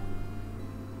bigger.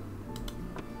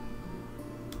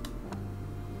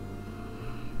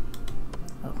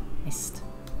 Oh, missed.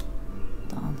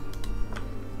 Darn.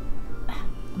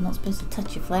 I'm not supposed to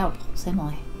touch your flower pots, am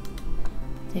I?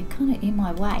 They're kind of in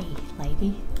my way,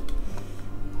 lady.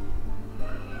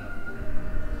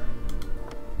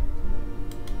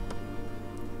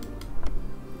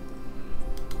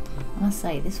 I must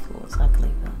say, this floor's ugly,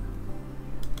 but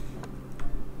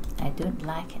I don't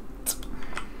like it.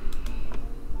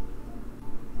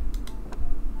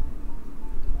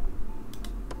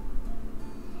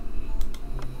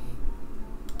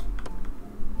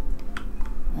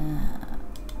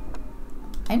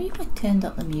 Maybe if I turned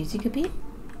up the music a bit,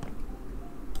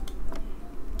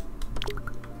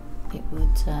 it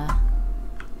would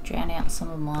drown out some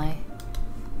of my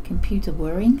computer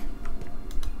whirring.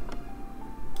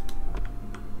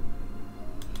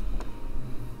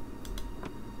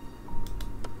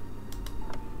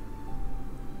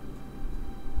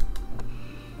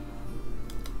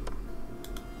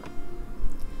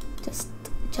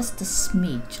 Just a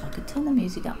smidge. I could turn the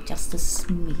music up just a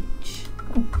smidge.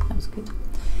 Oh, that was good.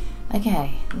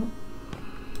 Okay.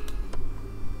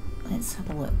 Let's have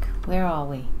a look. Where are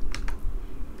we?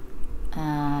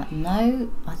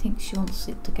 No, I think she wants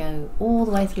it to go all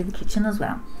the way through the kitchen as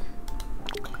well.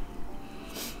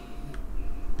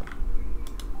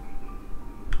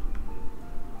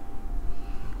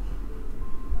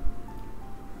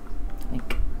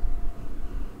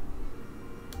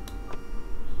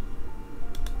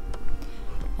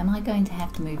 Am I going to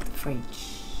have to move the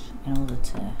fridge in order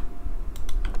to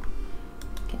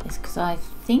get this? Because I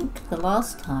think the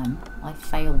last time I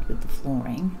failed with the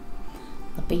flooring,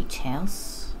 the beach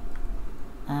house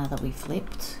that we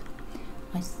flipped,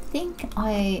 I think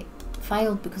I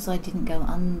failed because I didn't go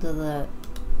under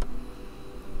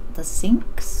the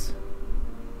sinks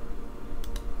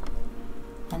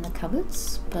and the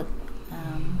cupboards, but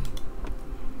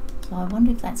so I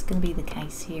wonder if that's going to be the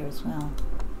case here as well.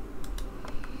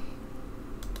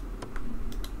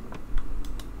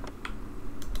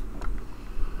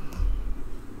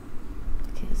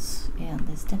 Yeah,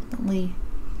 there's definitely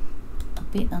a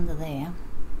bit under there.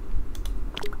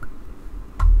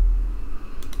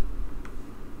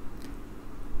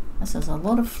 This is a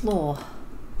lot of floor.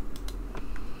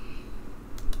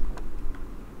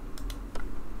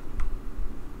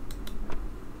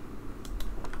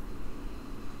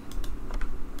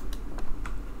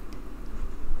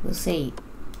 We'll see.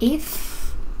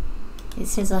 If it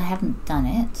says I haven't done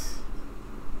it,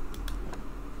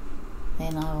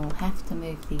 then I will have to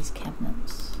move these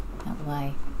cabinets out of the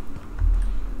way.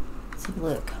 Let's have a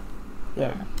look.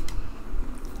 Yeah.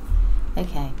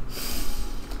 Okay.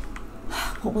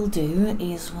 What we'll do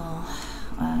is we'll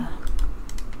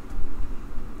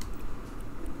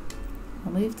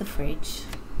move the fridge.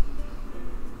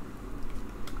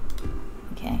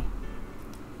 Okay.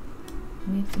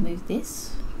 We have to move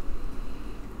this.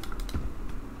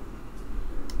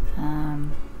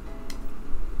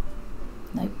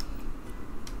 Nope.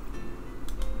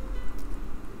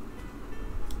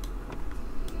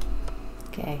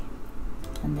 Okay,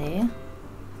 and there,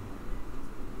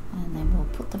 and then we'll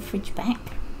put the fridge back.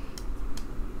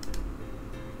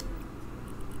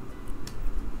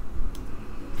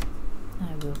 No,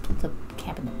 we'll put the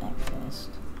cabinet back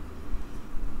first.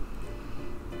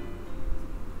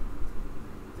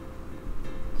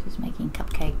 She's making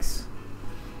cupcakes.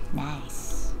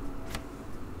 Nice.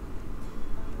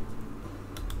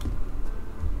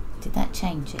 Did that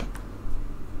change it?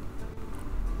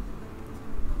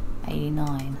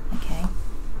 89, okay.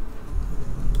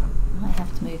 I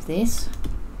have to move this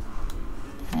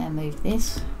and move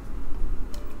this.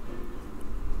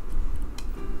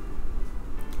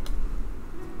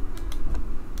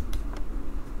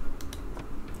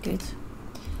 Good.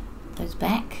 Those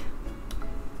back.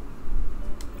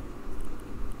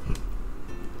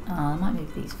 I might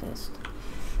move these first.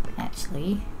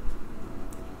 Actually,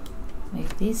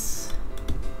 move this.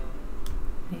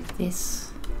 Move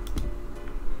this.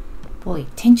 Boy,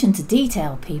 attention to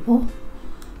detail, people.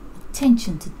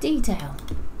 Attention to detail.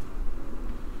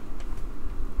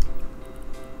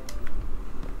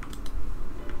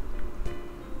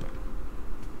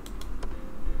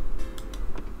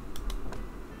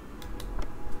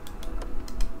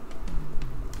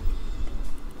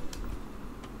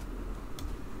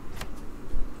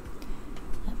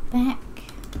 That back.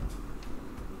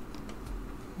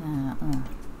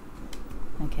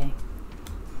 Okay.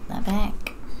 That back.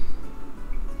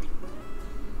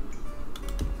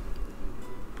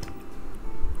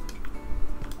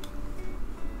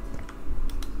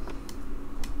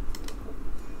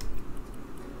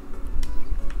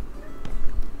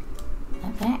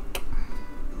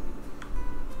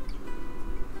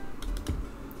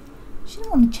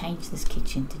 didn't want to change this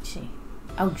kitchen, did she?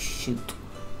 Oh shoot.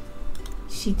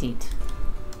 She did.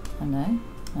 Oh no,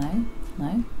 no,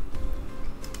 no,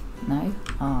 no.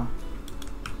 Ah.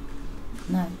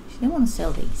 No, she didn't want to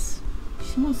sell these. She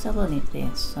didn't want to sell any of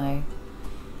this, so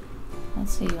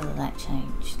let's see whether that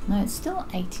changed. No, it's still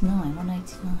 89,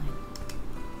 189.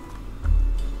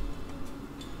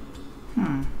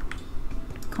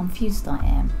 Confused I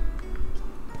am.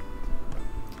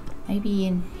 Maybe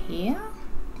in here?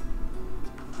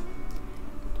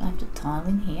 Do I have to tile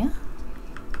in here?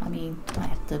 I mean, do I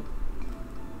have to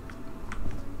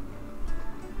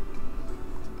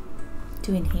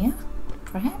do in here,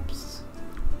 perhaps?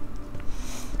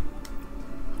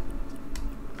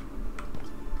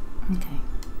 Okay.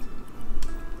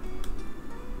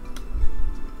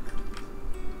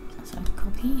 So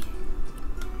copy.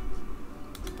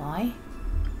 Buy.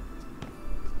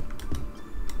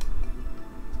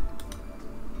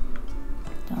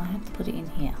 Do I have to put it in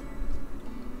here?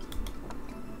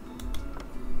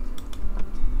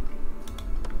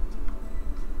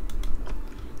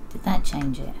 Did that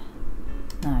change it?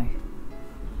 No.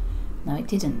 No, it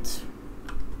didn't.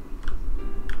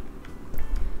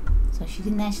 So she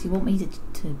didn't actually want me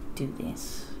to do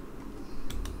this.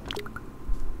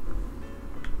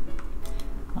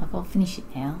 I've got to finish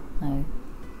it now. No.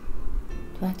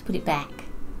 Do I have to put it back?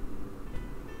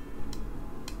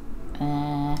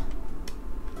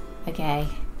 Okay.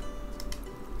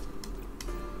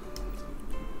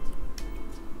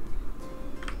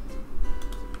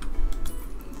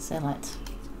 Sell it.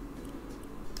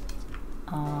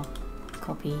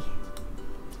 Copy.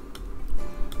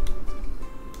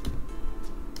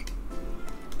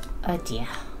 Oh dear.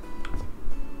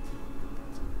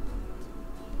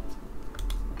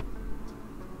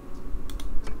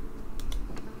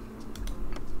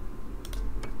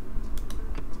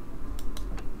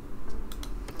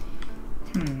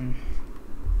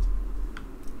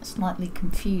 Slightly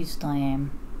confused I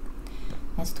am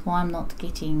as to why I'm not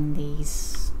getting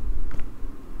these.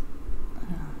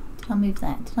 Did I move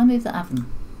that? Did I move the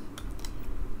oven?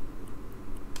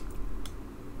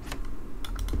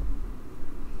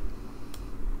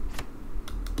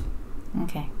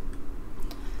 Okay.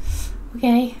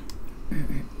 Okay.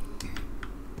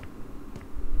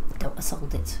 Don't I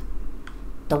sold it.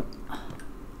 Don't.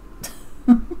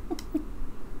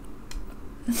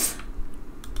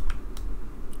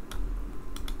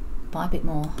 Buy a bit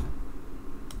more.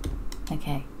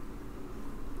 Okay.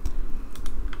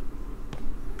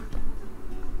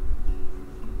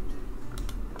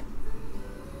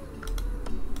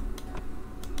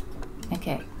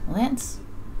 Okay, well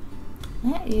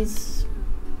that is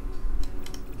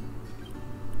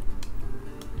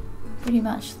pretty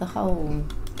much the whole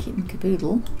kit and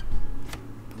caboodle.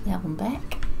 Put the oven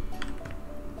back.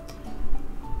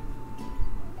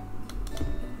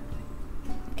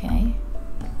 Okay.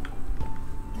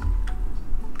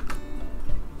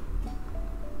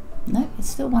 No, it's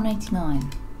still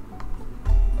 189.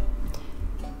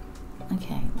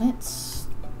 Okay, let's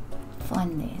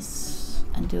find this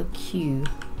and do a queue.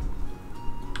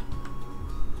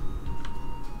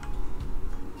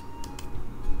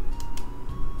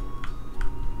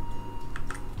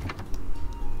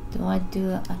 Do I do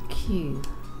a queue?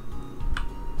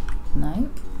 No.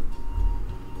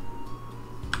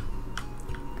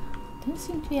 Don't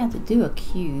seem to be able to do a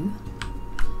queue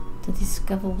to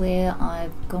discover where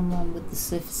I've gone wrong with the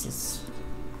surfaces.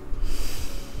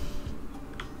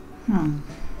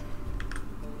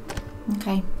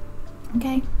 Okay.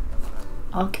 Okay.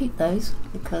 I'll keep those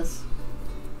because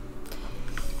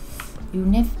you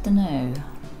never know.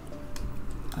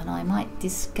 And I might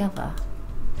discover.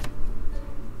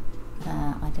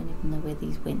 I don't even know where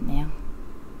these went now.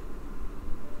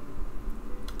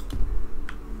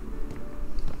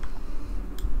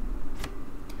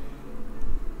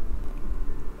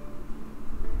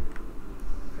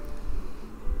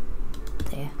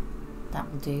 There.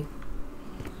 That'll do.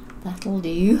 That'll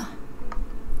do.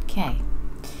 Okay.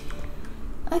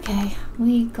 Okay,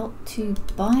 we got to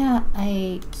buy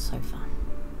a sofa.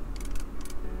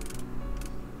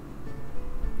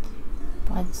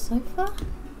 Buy the sofa.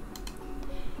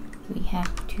 We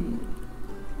have to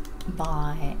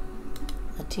buy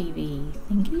the TV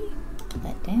thingy. Put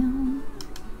that down.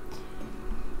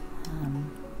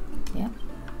 Yep.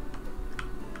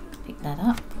 Pick that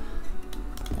up.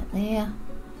 Put that there.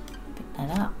 Pick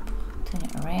that up. Turn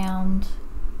it around.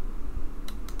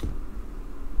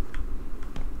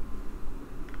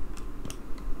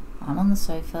 I'm on the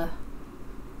sofa.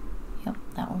 Yep,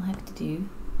 that will have to do.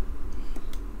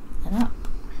 Pick that up.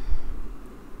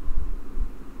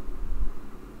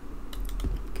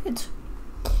 Good.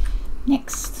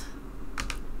 Next,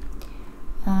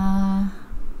 another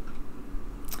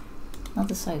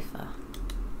sofa.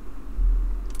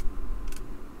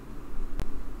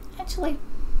 Actually,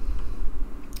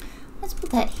 let's put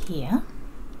that here.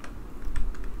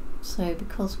 So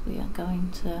because we are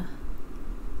going to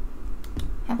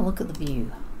have a look at the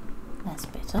view, that's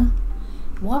better.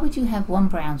 Why would you have one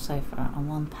brown sofa and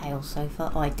one pale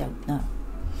sofa? I don't know.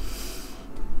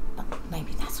 But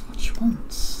maybe that's what she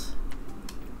wants.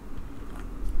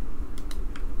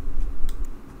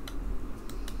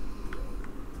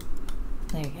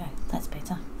 There you go, that's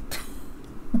better.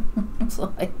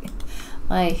 So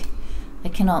I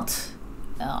cannot,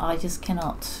 I just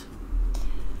cannot.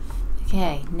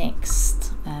 Okay,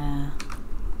 next. Now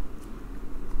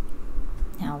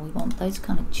we want those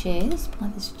kind of chairs by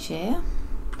this chair.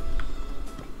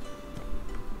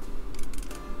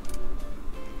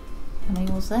 How many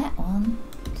was that? 1,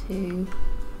 2,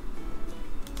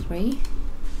 3.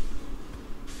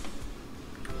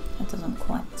 That doesn't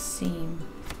quite seem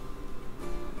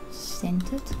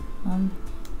centered. 1,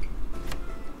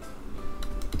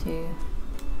 2,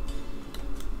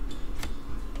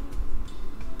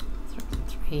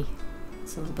 3.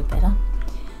 It's a little bit better.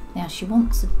 Now she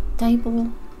wants a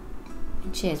table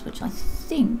and chairs, which I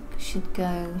think should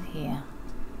go here.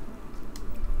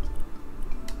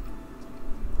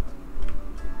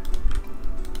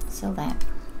 Sell that.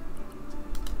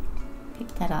 Pick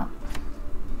that up.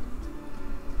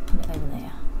 Put it over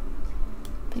there.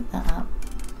 Pick that up.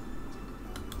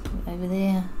 Put it over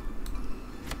there.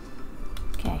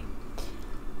 Okay.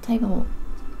 Table.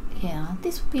 Yeah,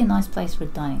 this would be a nice place for a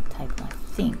dining table, I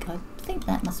think. I think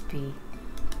that must be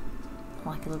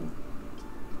like a little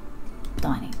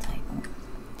dining table.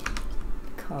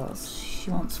 Because she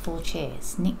wants 4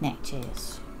 chairs. Knick-knack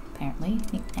chairs, apparently.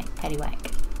 Knick-knack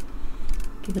paddywhack.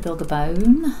 Give the dog a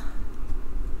bone.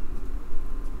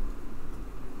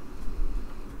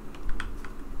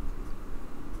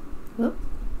 Whoop.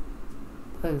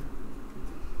 Whoa.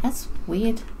 That's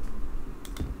weird.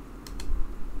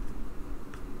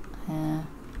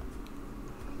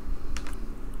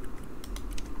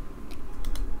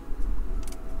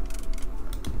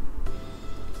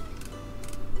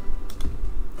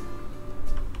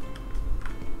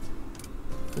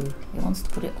 It wants to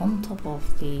put it on top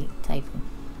of the table.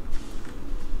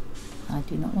 I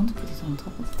do not want to put it on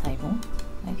top of the table.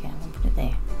 Okay, I want to put it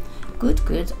there. Good,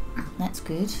 good. That's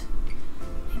good.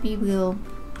 Maybe we'll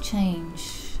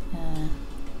change.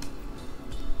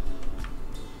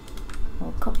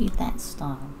 We'll copy that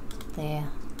style. There,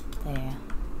 there,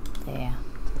 there,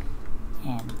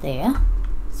 and there.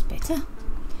 It's better.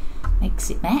 Makes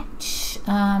it match.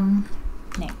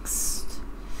 Next,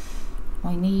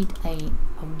 I need a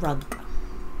rug.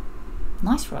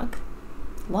 Nice rug.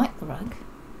 Like the rug.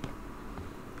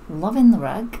 Loving the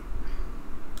rug.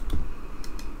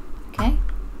 Okay.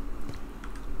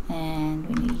 And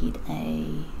we need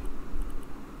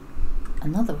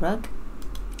another rug.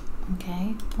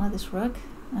 Okay, buy this rug.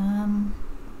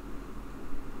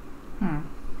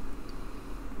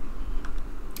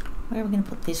 Where are we going to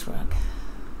put this rug?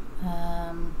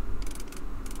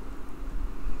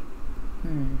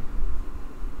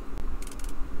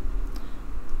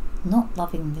 Not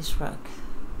loving this rug.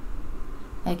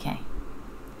 Okay.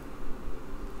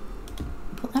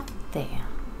 Put that there.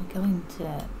 We're going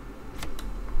to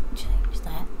change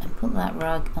that and put that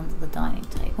rug under the dining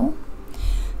table.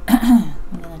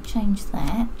 I'm going to change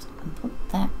that and put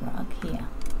that rug here.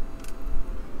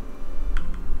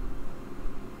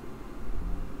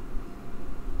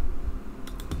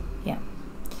 Yeah.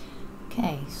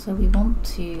 Okay, so we want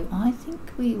to, I think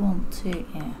we want to,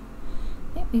 yeah.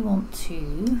 I think we want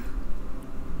to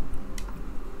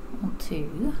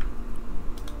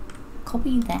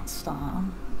copy that style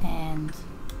and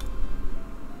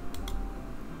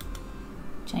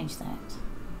change that.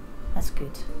 That's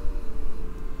good.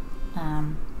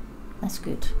 That's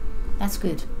good. That's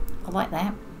good. I like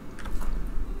that.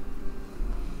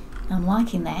 I'm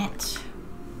liking that.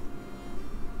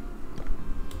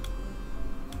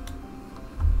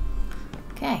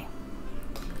 Okay.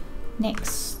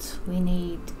 Next, we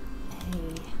need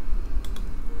a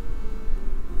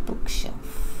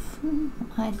bookshelf.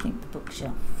 I think the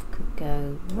bookshelf could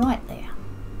go right there.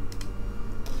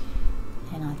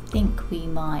 And I think we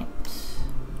might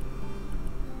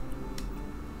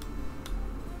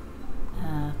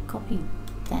copy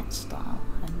that style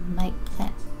and make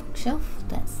that bookshelf.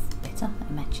 That's better.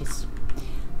 It matches.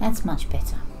 That's much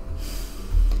better.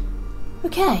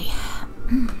 Okay.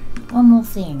 One more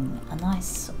thing. A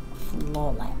nice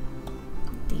floor lamp.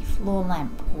 The floor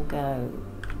lamp will go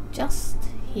just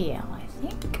here, I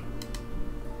think.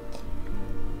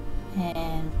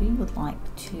 And we would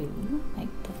like to make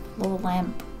the floor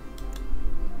lamp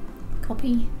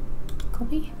copy.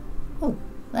 Oh,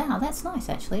 wow, that's nice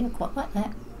actually. I quite like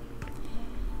that.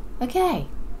 Okay.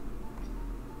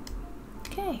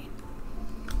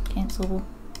 Cancel.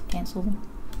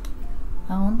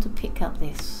 I want to pick up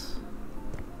this.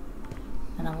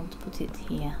 And I want to put it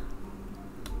here.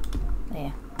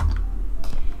 There.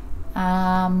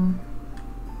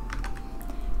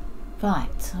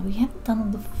 Right, so we haven't done all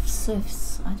the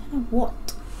surface. I don't know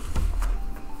what.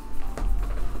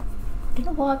 I don't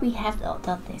know why we have not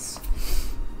done this.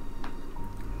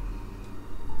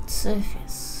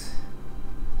 Surface.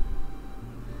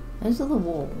 Those are the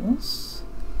walls.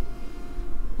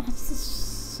 That's the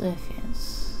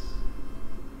surface.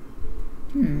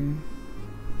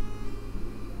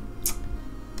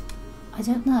 I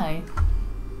don't know.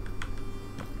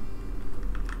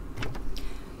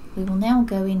 We will now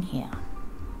go in here.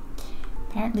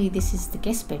 Apparently this is the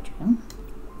guest bedroom,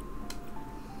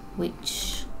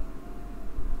 which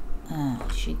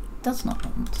she does not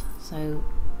want. So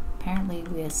apparently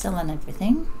we're selling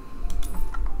everything.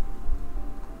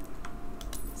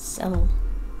 Sell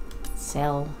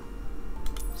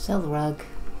the rug.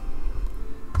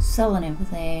 Selling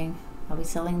everything. Are we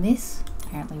selling this?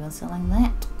 Apparently we're selling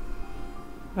that.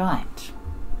 Right.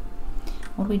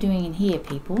 What are we doing in here,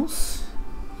 peoples?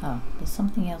 Oh, there's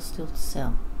something else still to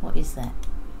sell. What is that?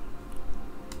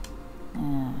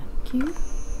 Q.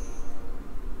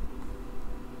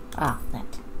 Ah,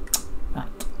 that. Right.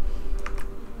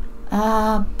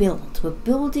 Build. We're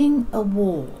building a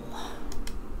wall.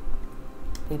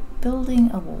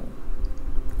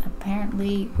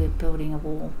 Apparently we're building a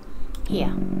wall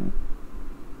here.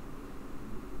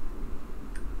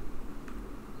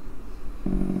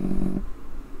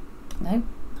 Nope.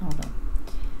 Hold on.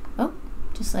 Oh,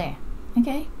 just there.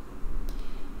 Okay.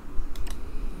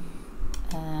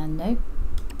 Nope.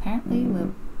 Apparently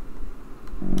we're...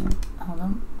 Hold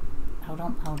on.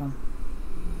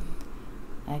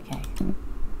 Okay.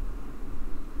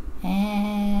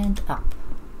 And up.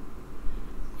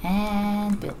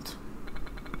 And build.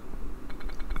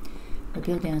 We're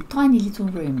building a tiny little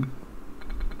room.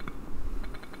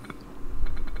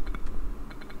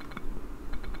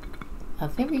 A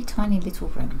very tiny little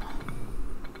room.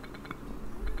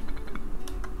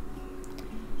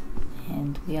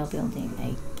 And we are building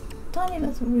a tiny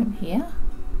little room here.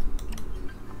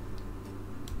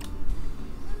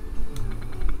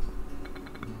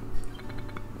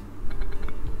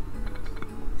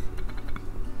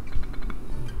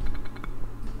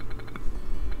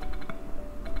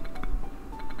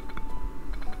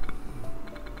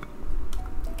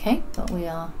 Okay, but we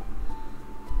are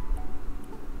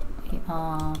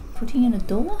putting in a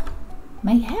door,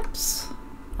 mayhaps?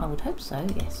 I would hope so,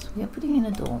 yes. We are putting in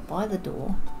a door. By the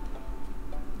door.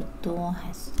 The door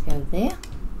has to go there.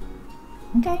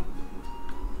 Okay.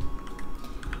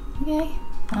 Okay.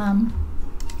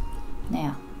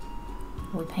 Now,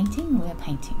 are we painting? We are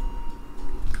painting.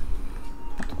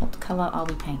 What colour are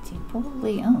we painting?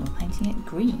 Probably, we're painting it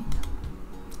green.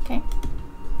 Okay.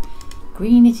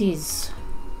 Green it is.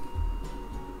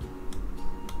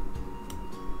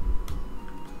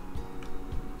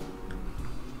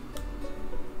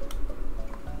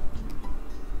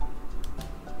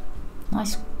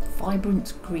 Nice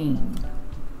vibrant green.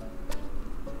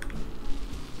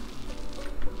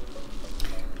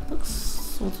 Looks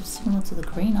sort of similar to the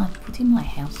green I put in my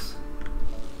house.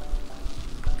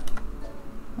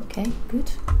 Okay,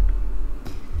 good.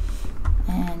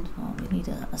 And well, we need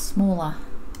a smaller,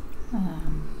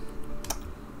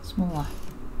 small.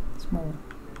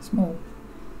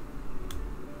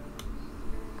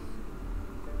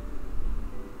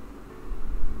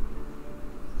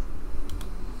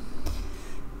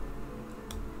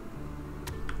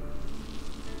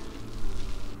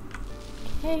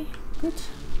 Okay, good.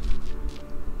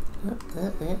 I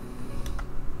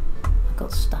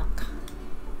got stuck.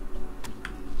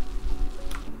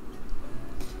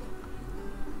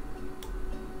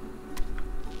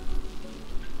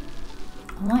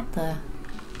 I like the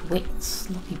wet,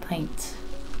 sloppy paint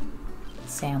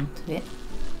sound to it.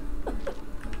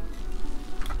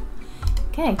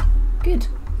 Okay, good.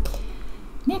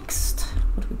 Next,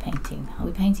 what are we painting? Are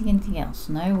we painting anything else?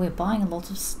 No, we're buying a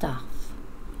lot of stuff.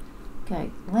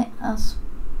 Okay, let us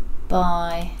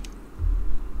buy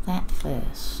that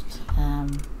first.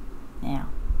 Now,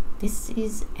 this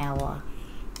is our...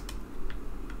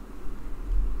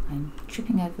 I'm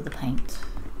tripping over the paint.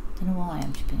 Don't know why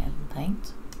I'm tripping over the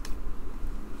paint.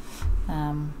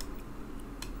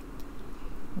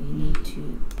 We need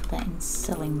to put that in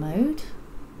selling mode.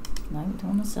 No, we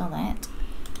don't want to sell that.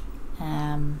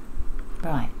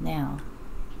 Right, now,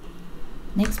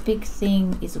 next big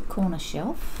thing is a corner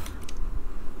shelf.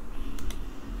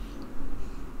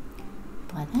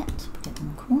 Buy that, put it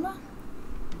in the corner.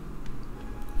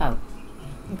 Oh,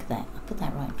 look at that, I put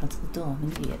that right in front of the door, I'm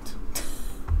an idiot.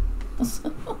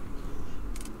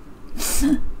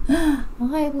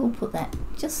 I will put that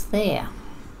just there.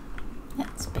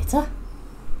 That's better.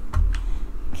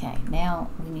 Okay, now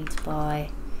we need to buy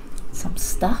some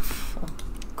stuff.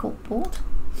 Corkboard.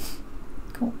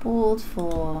 Corkboard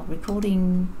for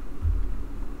recording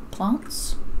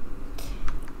plants.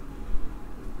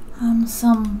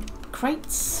 Some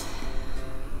crates.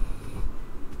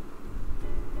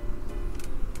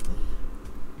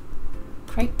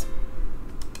 Crate.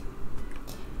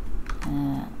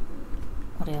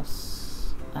 What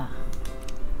else? The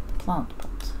plant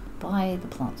pot. Buy the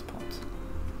plant pot.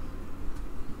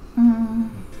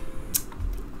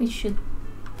 We should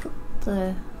put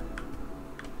the...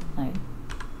 No.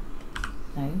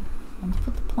 I want to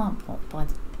put the plant pot by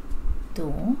the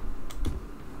door.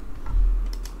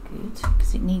 Good,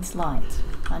 because it needs light.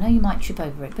 I know you might trip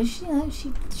over it, but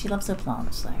she loves her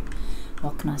plants, so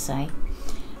what can I say?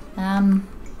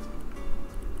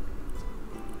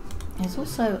 There's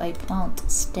also a plant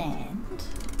stand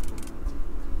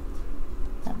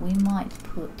that we might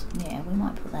put, we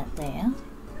might put that there.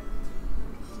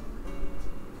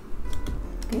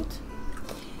 Good.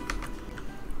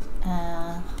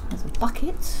 There's a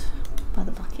bucket, by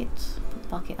the bucket, put the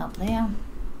bucket up there.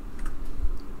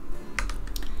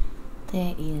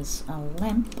 There is a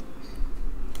lamp,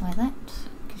 like that,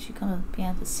 because you're going to be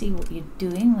able to see what you're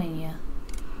doing when you're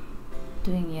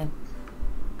doing your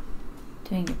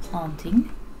planting.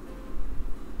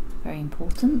 Very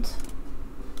important.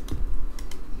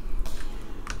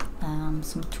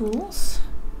 Some tools.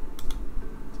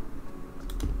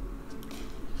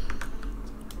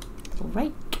 Little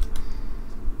rake.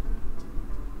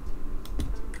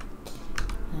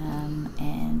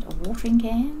 And a watering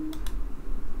can.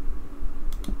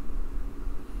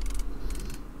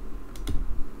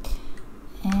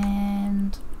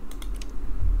 And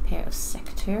a pair of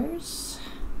secateurs.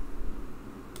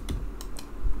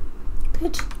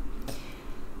 Good.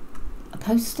 A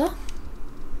poster.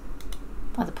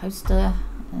 By the poster,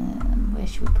 where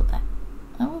should we put that?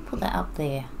 I will put that up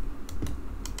there,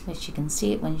 where she can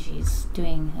see it when she's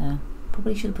doing her.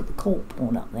 Probably should have put the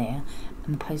corkboard up there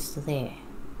and the poster there.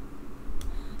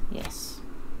 Yes,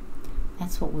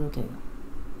 that's what we'll do.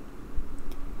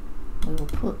 We will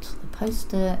put the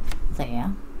poster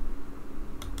there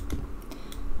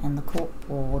and the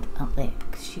corkboard up there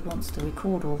because she wants to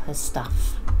record all her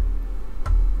stuff.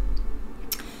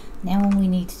 Now all we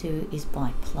need to do is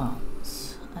buy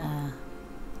plants.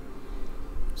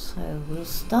 So we'll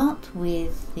start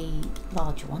with the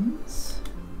large ones.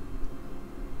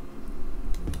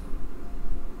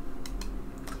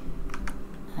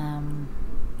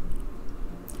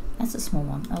 That's a small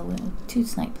one. Oh, 2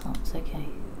 snake plants, okay.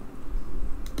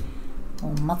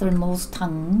 Or mother-in-law's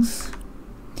tongues,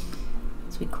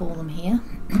 as we call them here.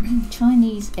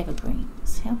 Chinese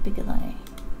evergreens. How big are they?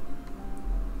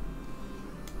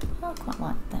 I quite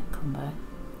like that combo.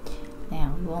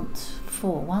 Now we want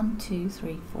 4. 1, 2,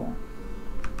 3, 4.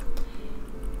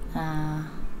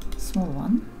 Small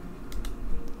one.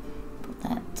 Put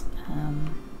that.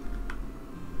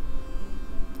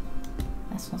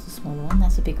 That's not a small one.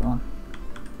 That's a bigger one.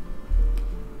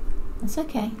 That's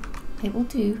okay. It will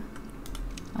do.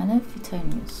 I know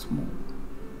Fittonia is small.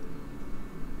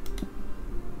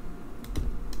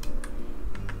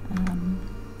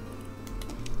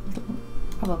 Little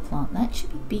rubber plant. That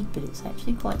should be big, but it's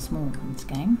actually quite small in this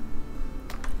game.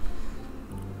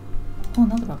 Oh,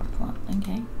 another rubber plant.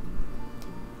 Okay.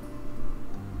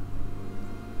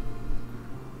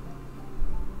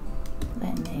 Put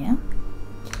that in there.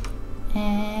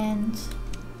 And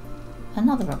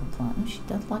another rubber plant. Oh, she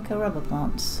does like her rubber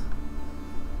plants.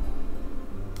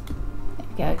 There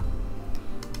we go.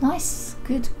 Nice.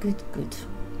 Good, good, good.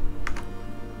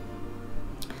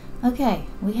 Okay,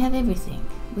 we have everything.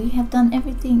 We have done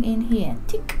everything in here.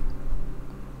 Tick.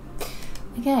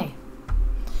 Okay.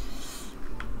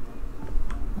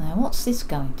 Now what's this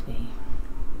going to be?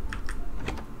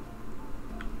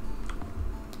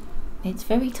 It's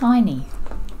very tiny,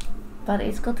 but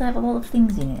it's got to have a lot of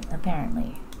things in it,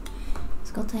 apparently.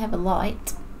 It's got to have a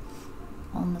light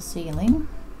on the ceiling.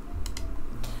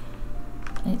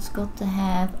 It's got to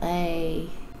have a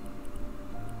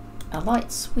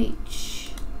light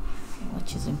switch,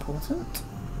 which is important.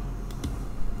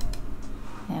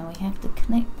 And we have to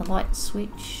connect the light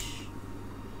switch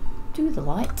to the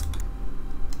light,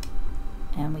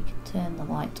 and we can turn the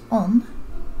light on.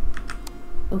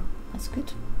 Oh, I that's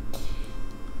good.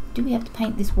 Do we have to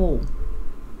paint this wall?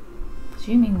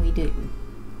 Presuming we do.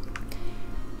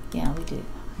 Yeah, we do.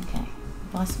 Okay,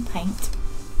 buy some paint.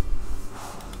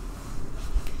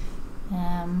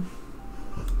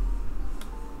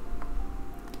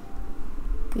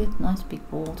 Good, nice big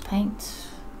wall to paint.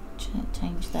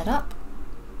 Change that up.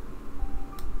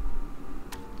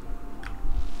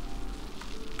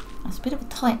 It's a bit of a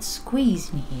tight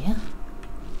squeeze in here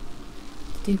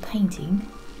to do painting.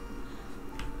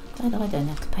 Glad I don't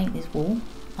have to paint this wall.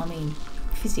 I mean,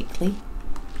 physically,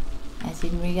 as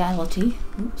in reality.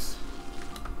 Oops.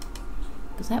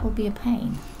 Because that would be a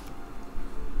pain.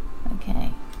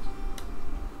 Okay.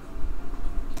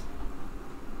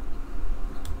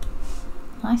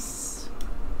 Nice.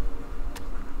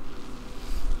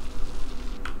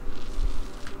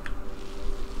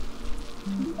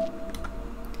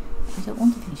 I don't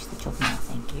want to finish the job now,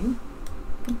 thank you.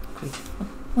 Good grief.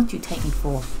 What do you take me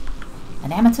for?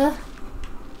 An amateur?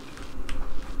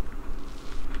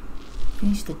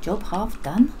 Finish the job half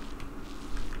done?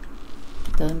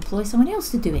 Don't employ someone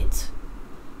else to do it.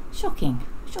 Shocking.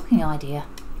 Shocking idea.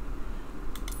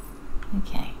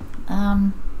 Okay.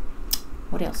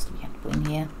 What else do we have to put in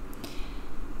here?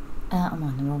 I'm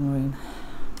in the wrong room.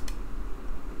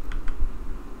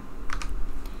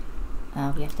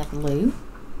 We have to have a loo.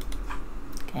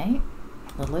 Okay,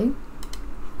 the loo.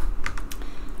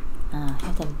 Have to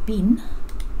have a bin.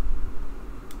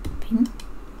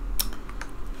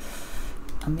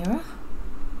 A mirror.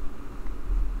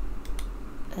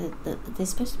 There's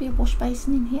supposed to be a wash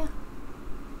basin in here.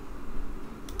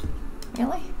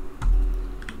 Really?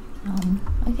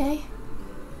 Okay.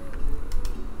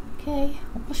 Okay,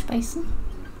 a wash basin.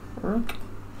 What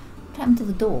happened to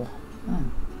the door? Oh,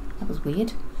 that was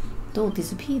weird. The door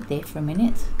disappeared there for a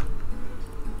minute.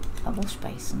 A wash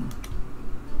basin.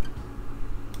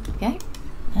 Okay,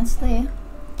 that's there.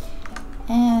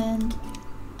 And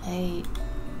a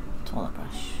toilet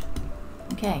brush.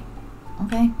 Okay,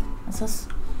 okay, that's us.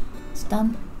 It's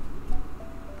done.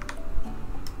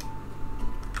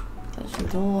 Close the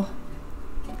door.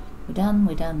 We're done,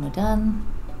 we're done, we're done.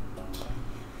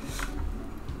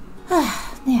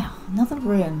 Now, another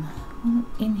room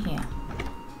in here.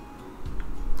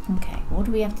 Okay, what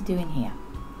do we have to do in here?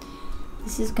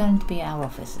 This is going to be our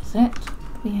office, is it?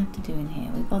 What do we have to do in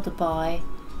here? We've got to buy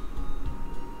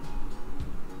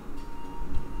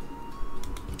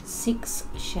 6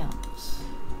 shelves.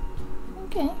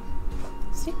 Okay,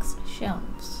 6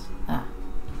 shelves.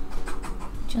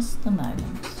 Just a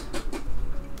moment.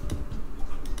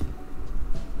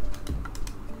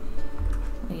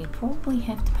 We probably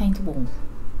have to paint a wall.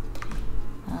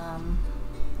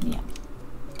 Yeah.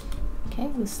 Okay,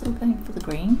 we're still going for the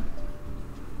green.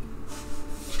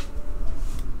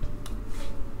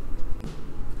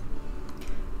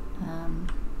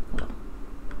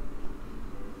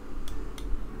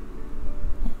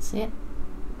 That's it.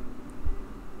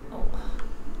 Oh.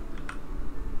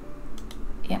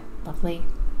 Yep, lovely.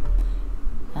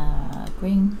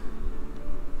 Green.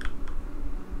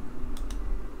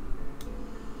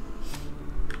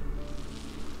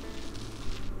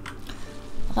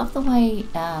 I love the way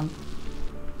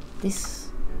this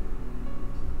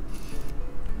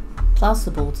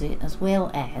plasterboards it as well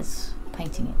as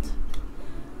painting it.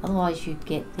 Otherwise you'd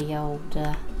get the old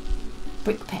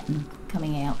brick pattern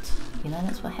coming out. You know,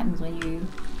 that's what happens when you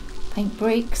paint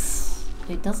bricks.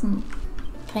 It doesn't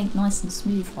paint nice and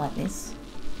smooth like this.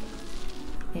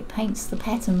 It paints the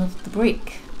pattern of the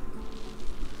brick.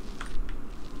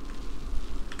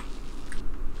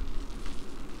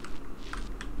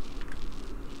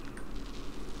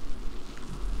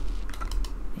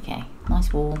 Okay,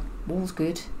 nice wall. Wall's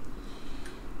good.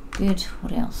 Good.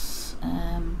 What else?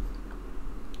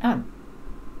 Oh,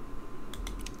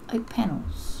 oak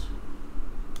panels.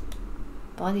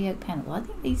 Buy the oak panel. I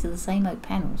think these are the same oak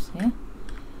panels, yeah?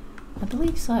 I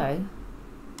believe so.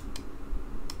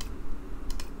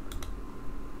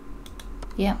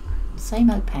 Yeah,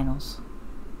 same oak panels.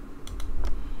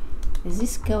 Is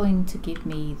this going to give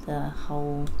me the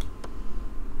whole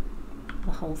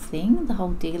thing, the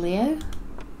whole dealio?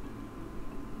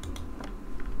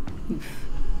 Oof.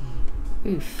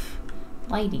 Oof.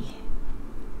 Lady,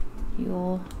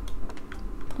 your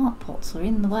plant pots are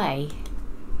in the way.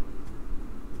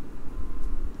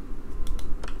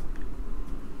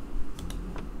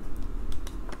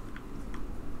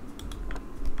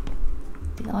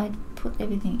 Did I put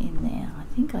everything in there? I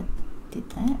think I did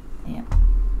that. Yeah.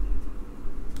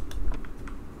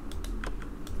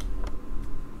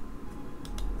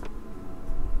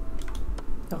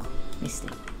 Oh, missed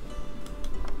it.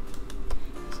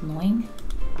 It's annoying.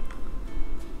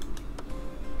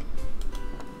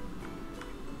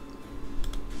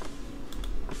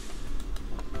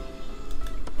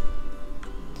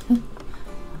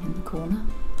 corner.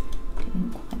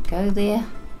 Didn't quite go there.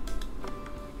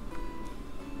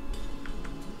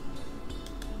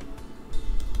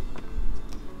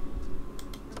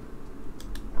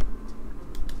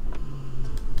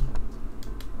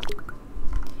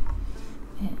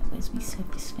 Yeah, where's my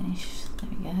surface finish? There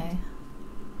we go.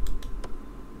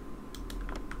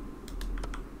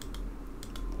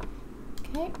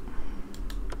 Okay.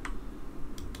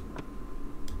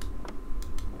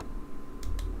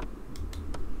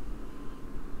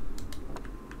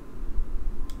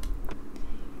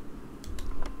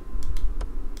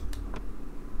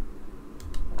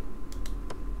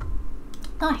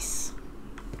 Nice.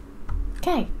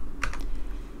 Okay.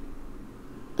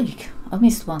 Look, I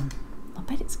missed one. I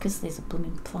bet it's because there's a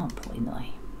blooming plant pot in the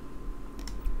way.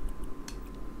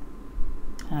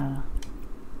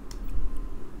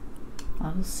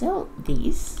 I will sell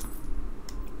these.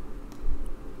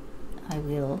 I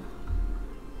will.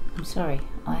 I'm sorry.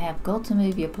 I have got to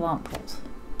move your plant pot.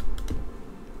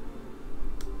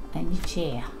 And your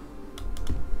chair.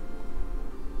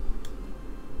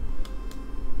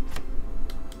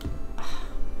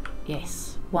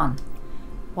 Yes, one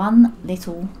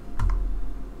little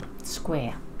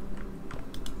square.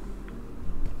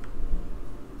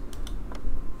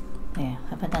 There,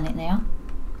 have I done it now?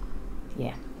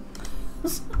 Yeah.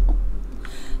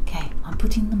 Okay, I'm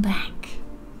putting them back.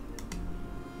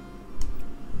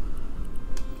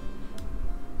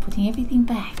 Putting everything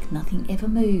back, nothing ever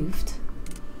moved.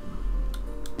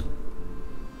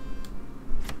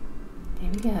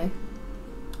 There we go.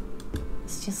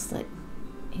 It's just that,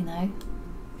 you know,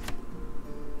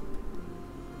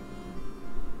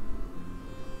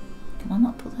 can I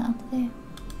not put that under there?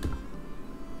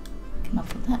 Can I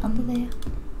put that under there?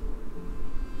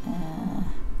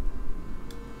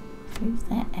 Move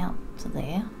that out to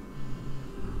there.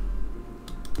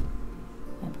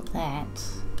 And put that,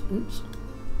 oops,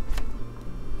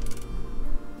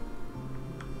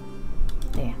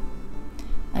 there.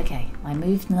 Okay, I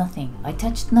moved nothing. I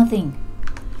touched nothing.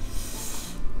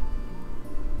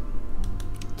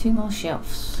 2 more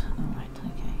shelves. Alright,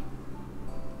 okay.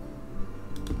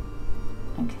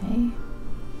 Okay.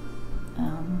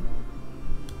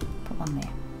 Put one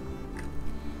there.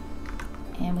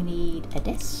 And we need a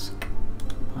desk.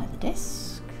 Buy the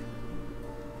desk.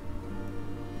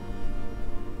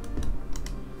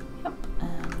 Yep.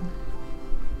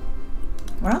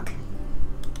 Rug.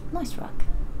 Nice rug.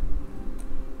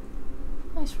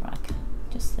 Nice rug.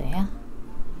 Just there.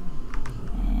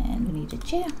 And we need a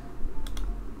chair.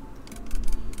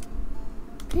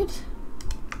 Good.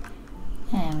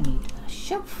 And we need a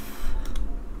shelf.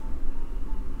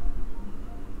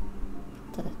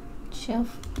 Put the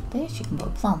shelf there. She can put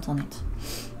a plant on it.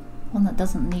 One that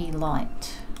doesn't need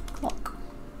light. Clock.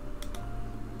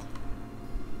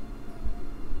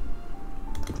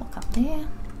 Clock up there.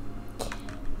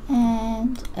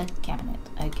 And a cabinet.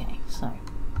 Okay, so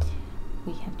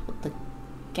we have to put the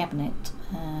cabinet.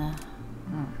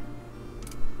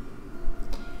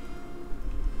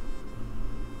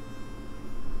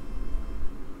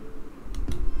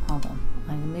 Hold on,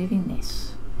 I'm moving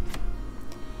this.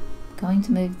 Going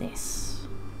to move this.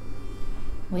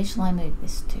 Where shall I move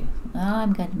this to?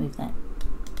 I'm going to move that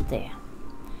there.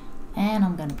 And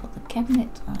I'm going to put the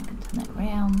cabinet, I'm going to turn that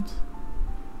round,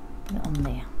 put it on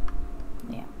there.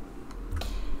 Yeah.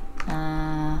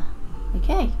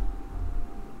 Okay.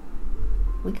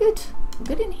 We're good. We're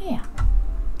good in here.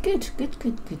 Good, good,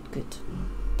 good, good, good.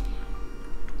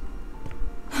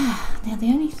 Now the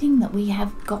only thing that we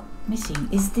have got missing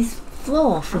is this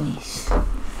floor finish.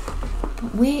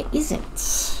 But where is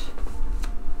it?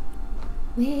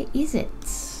 Where is it?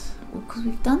 Well, because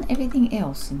we've done everything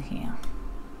else in here.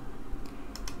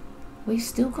 We've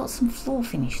still got some floor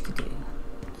finish to do.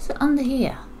 Is it under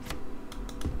here?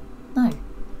 No.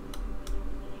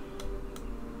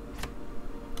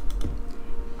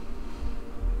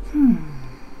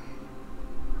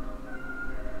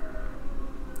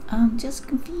 I'm just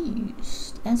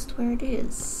confused as to where it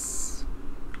is.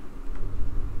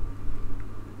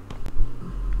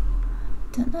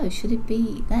 Don't know, should it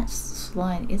be that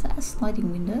slide? Is that a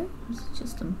sliding window? Or is it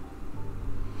just a...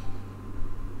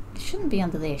 It shouldn't be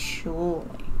under there,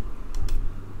 surely.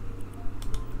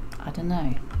 I don't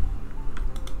know.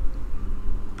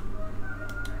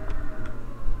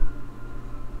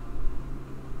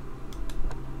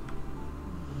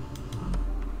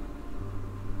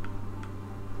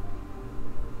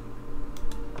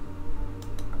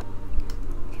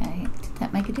 Okay, did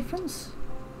that make a difference?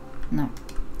 No.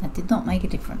 That did not make a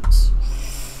difference.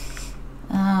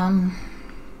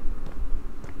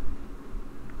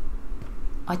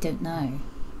 I don't know.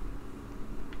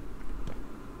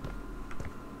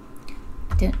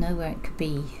 don't know where it could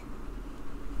be.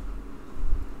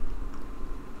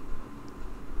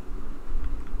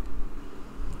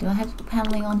 Do I have to put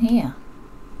paneling on here?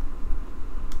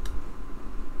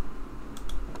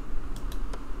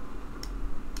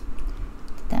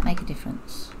 Did that make a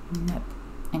difference? Nope.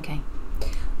 Okay.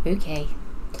 Okay.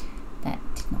 That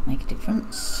did not make a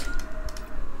difference.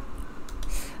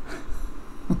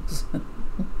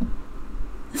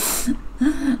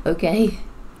 Okay.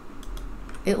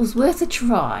 It was worth a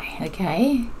try,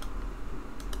 okay?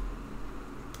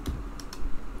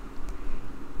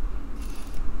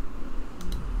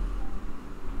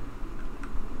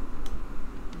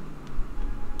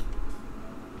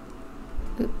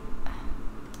 It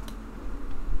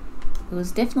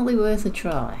was definitely worth a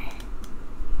try.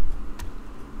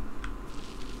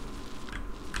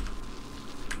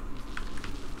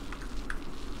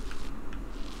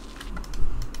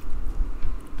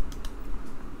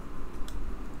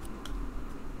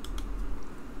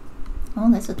 Oh,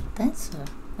 that's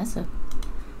a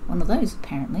one of those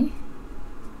apparently.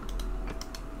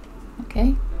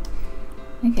 Okay.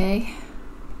 Okay.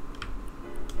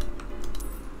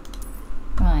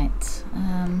 Right.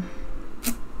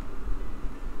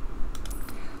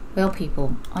 Well,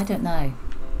 people, I don't know.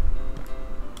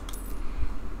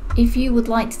 If you would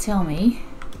like to tell me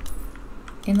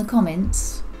in the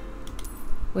comments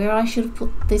where I should have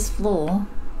put this floor,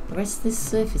 the rest of this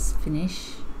surface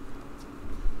finish,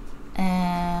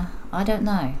 I don't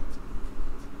know.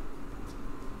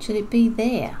 Should it be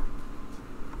there?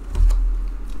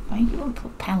 I mean, you want to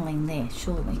put paneling there,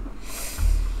 surely.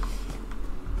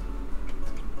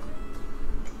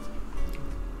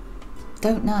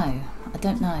 Don't know. I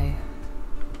don't know.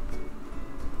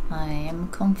 I am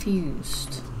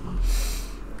confused.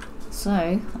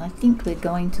 So, I think we're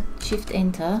going to shift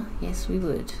enter. Yes, we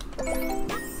would.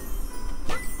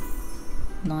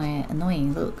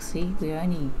 Annoying look, see, we're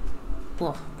only,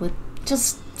 well, we're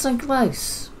just so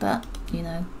close, but you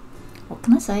know, what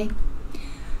can I say?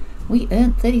 We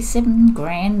earned 37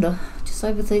 grand, just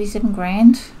over 37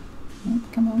 grand. Oh,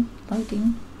 come on,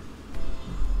 loading.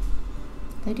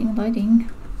 Loading.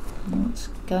 Oh, it's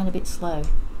going a bit slow.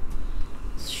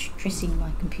 Stressing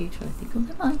my computer, I think.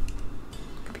 Although my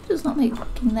computer's not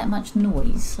making that much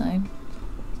noise, so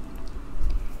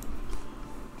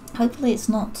hopefully it's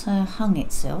not hung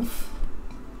itself.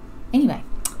 Anyway,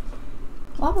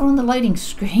 while we're on the loading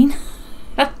screen,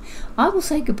 I will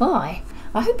say goodbye.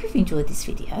 I hope you've enjoyed this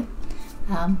video.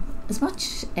 As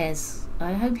much as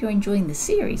I hope you're enjoying the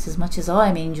series as much as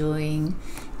I'm enjoying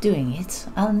doing it,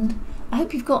 and I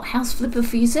hope you've got House Flipper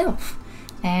for yourself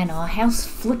and are house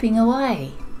flipping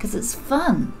away, because it's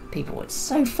fun, people. It's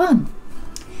so fun.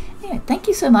 Anyway, thank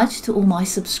you so much to all my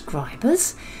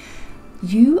subscribers.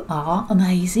 You are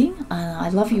amazing. I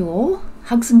love you all.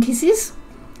 Hugs and kisses.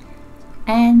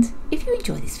 And if you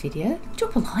enjoy this video,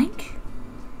 drop a like.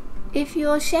 If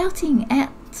you're shouting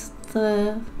at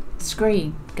the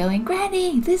screen going,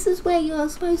 "Granny, this is where you're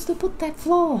supposed to put that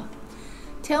floor,"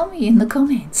 tell me in the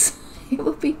comments. It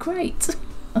would be great.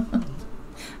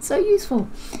 So useful.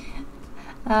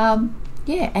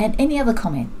 Yeah, and any other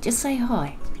comment, just say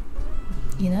hi.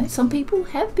 You know, some people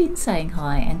have been saying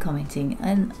hi and commenting,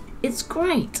 and it's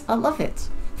great. I love it.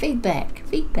 Feedback.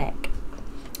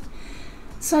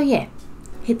 So yeah,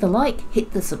 hit the like,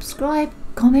 hit the subscribe,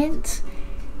 comment,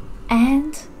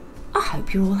 and I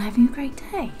hope you're all having a great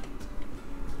day.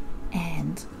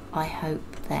 And I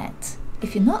hope that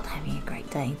if you're not having a great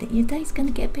day, that your day's going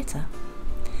to get better.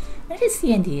 And if it's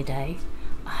the end of your day,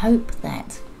 I hope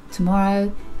that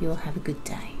tomorrow you'll have a good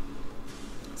day.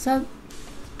 So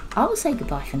I will say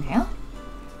goodbye for now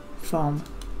from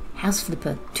House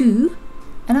Flipper 2,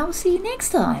 and I will see you next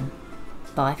time.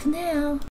 Bye for now.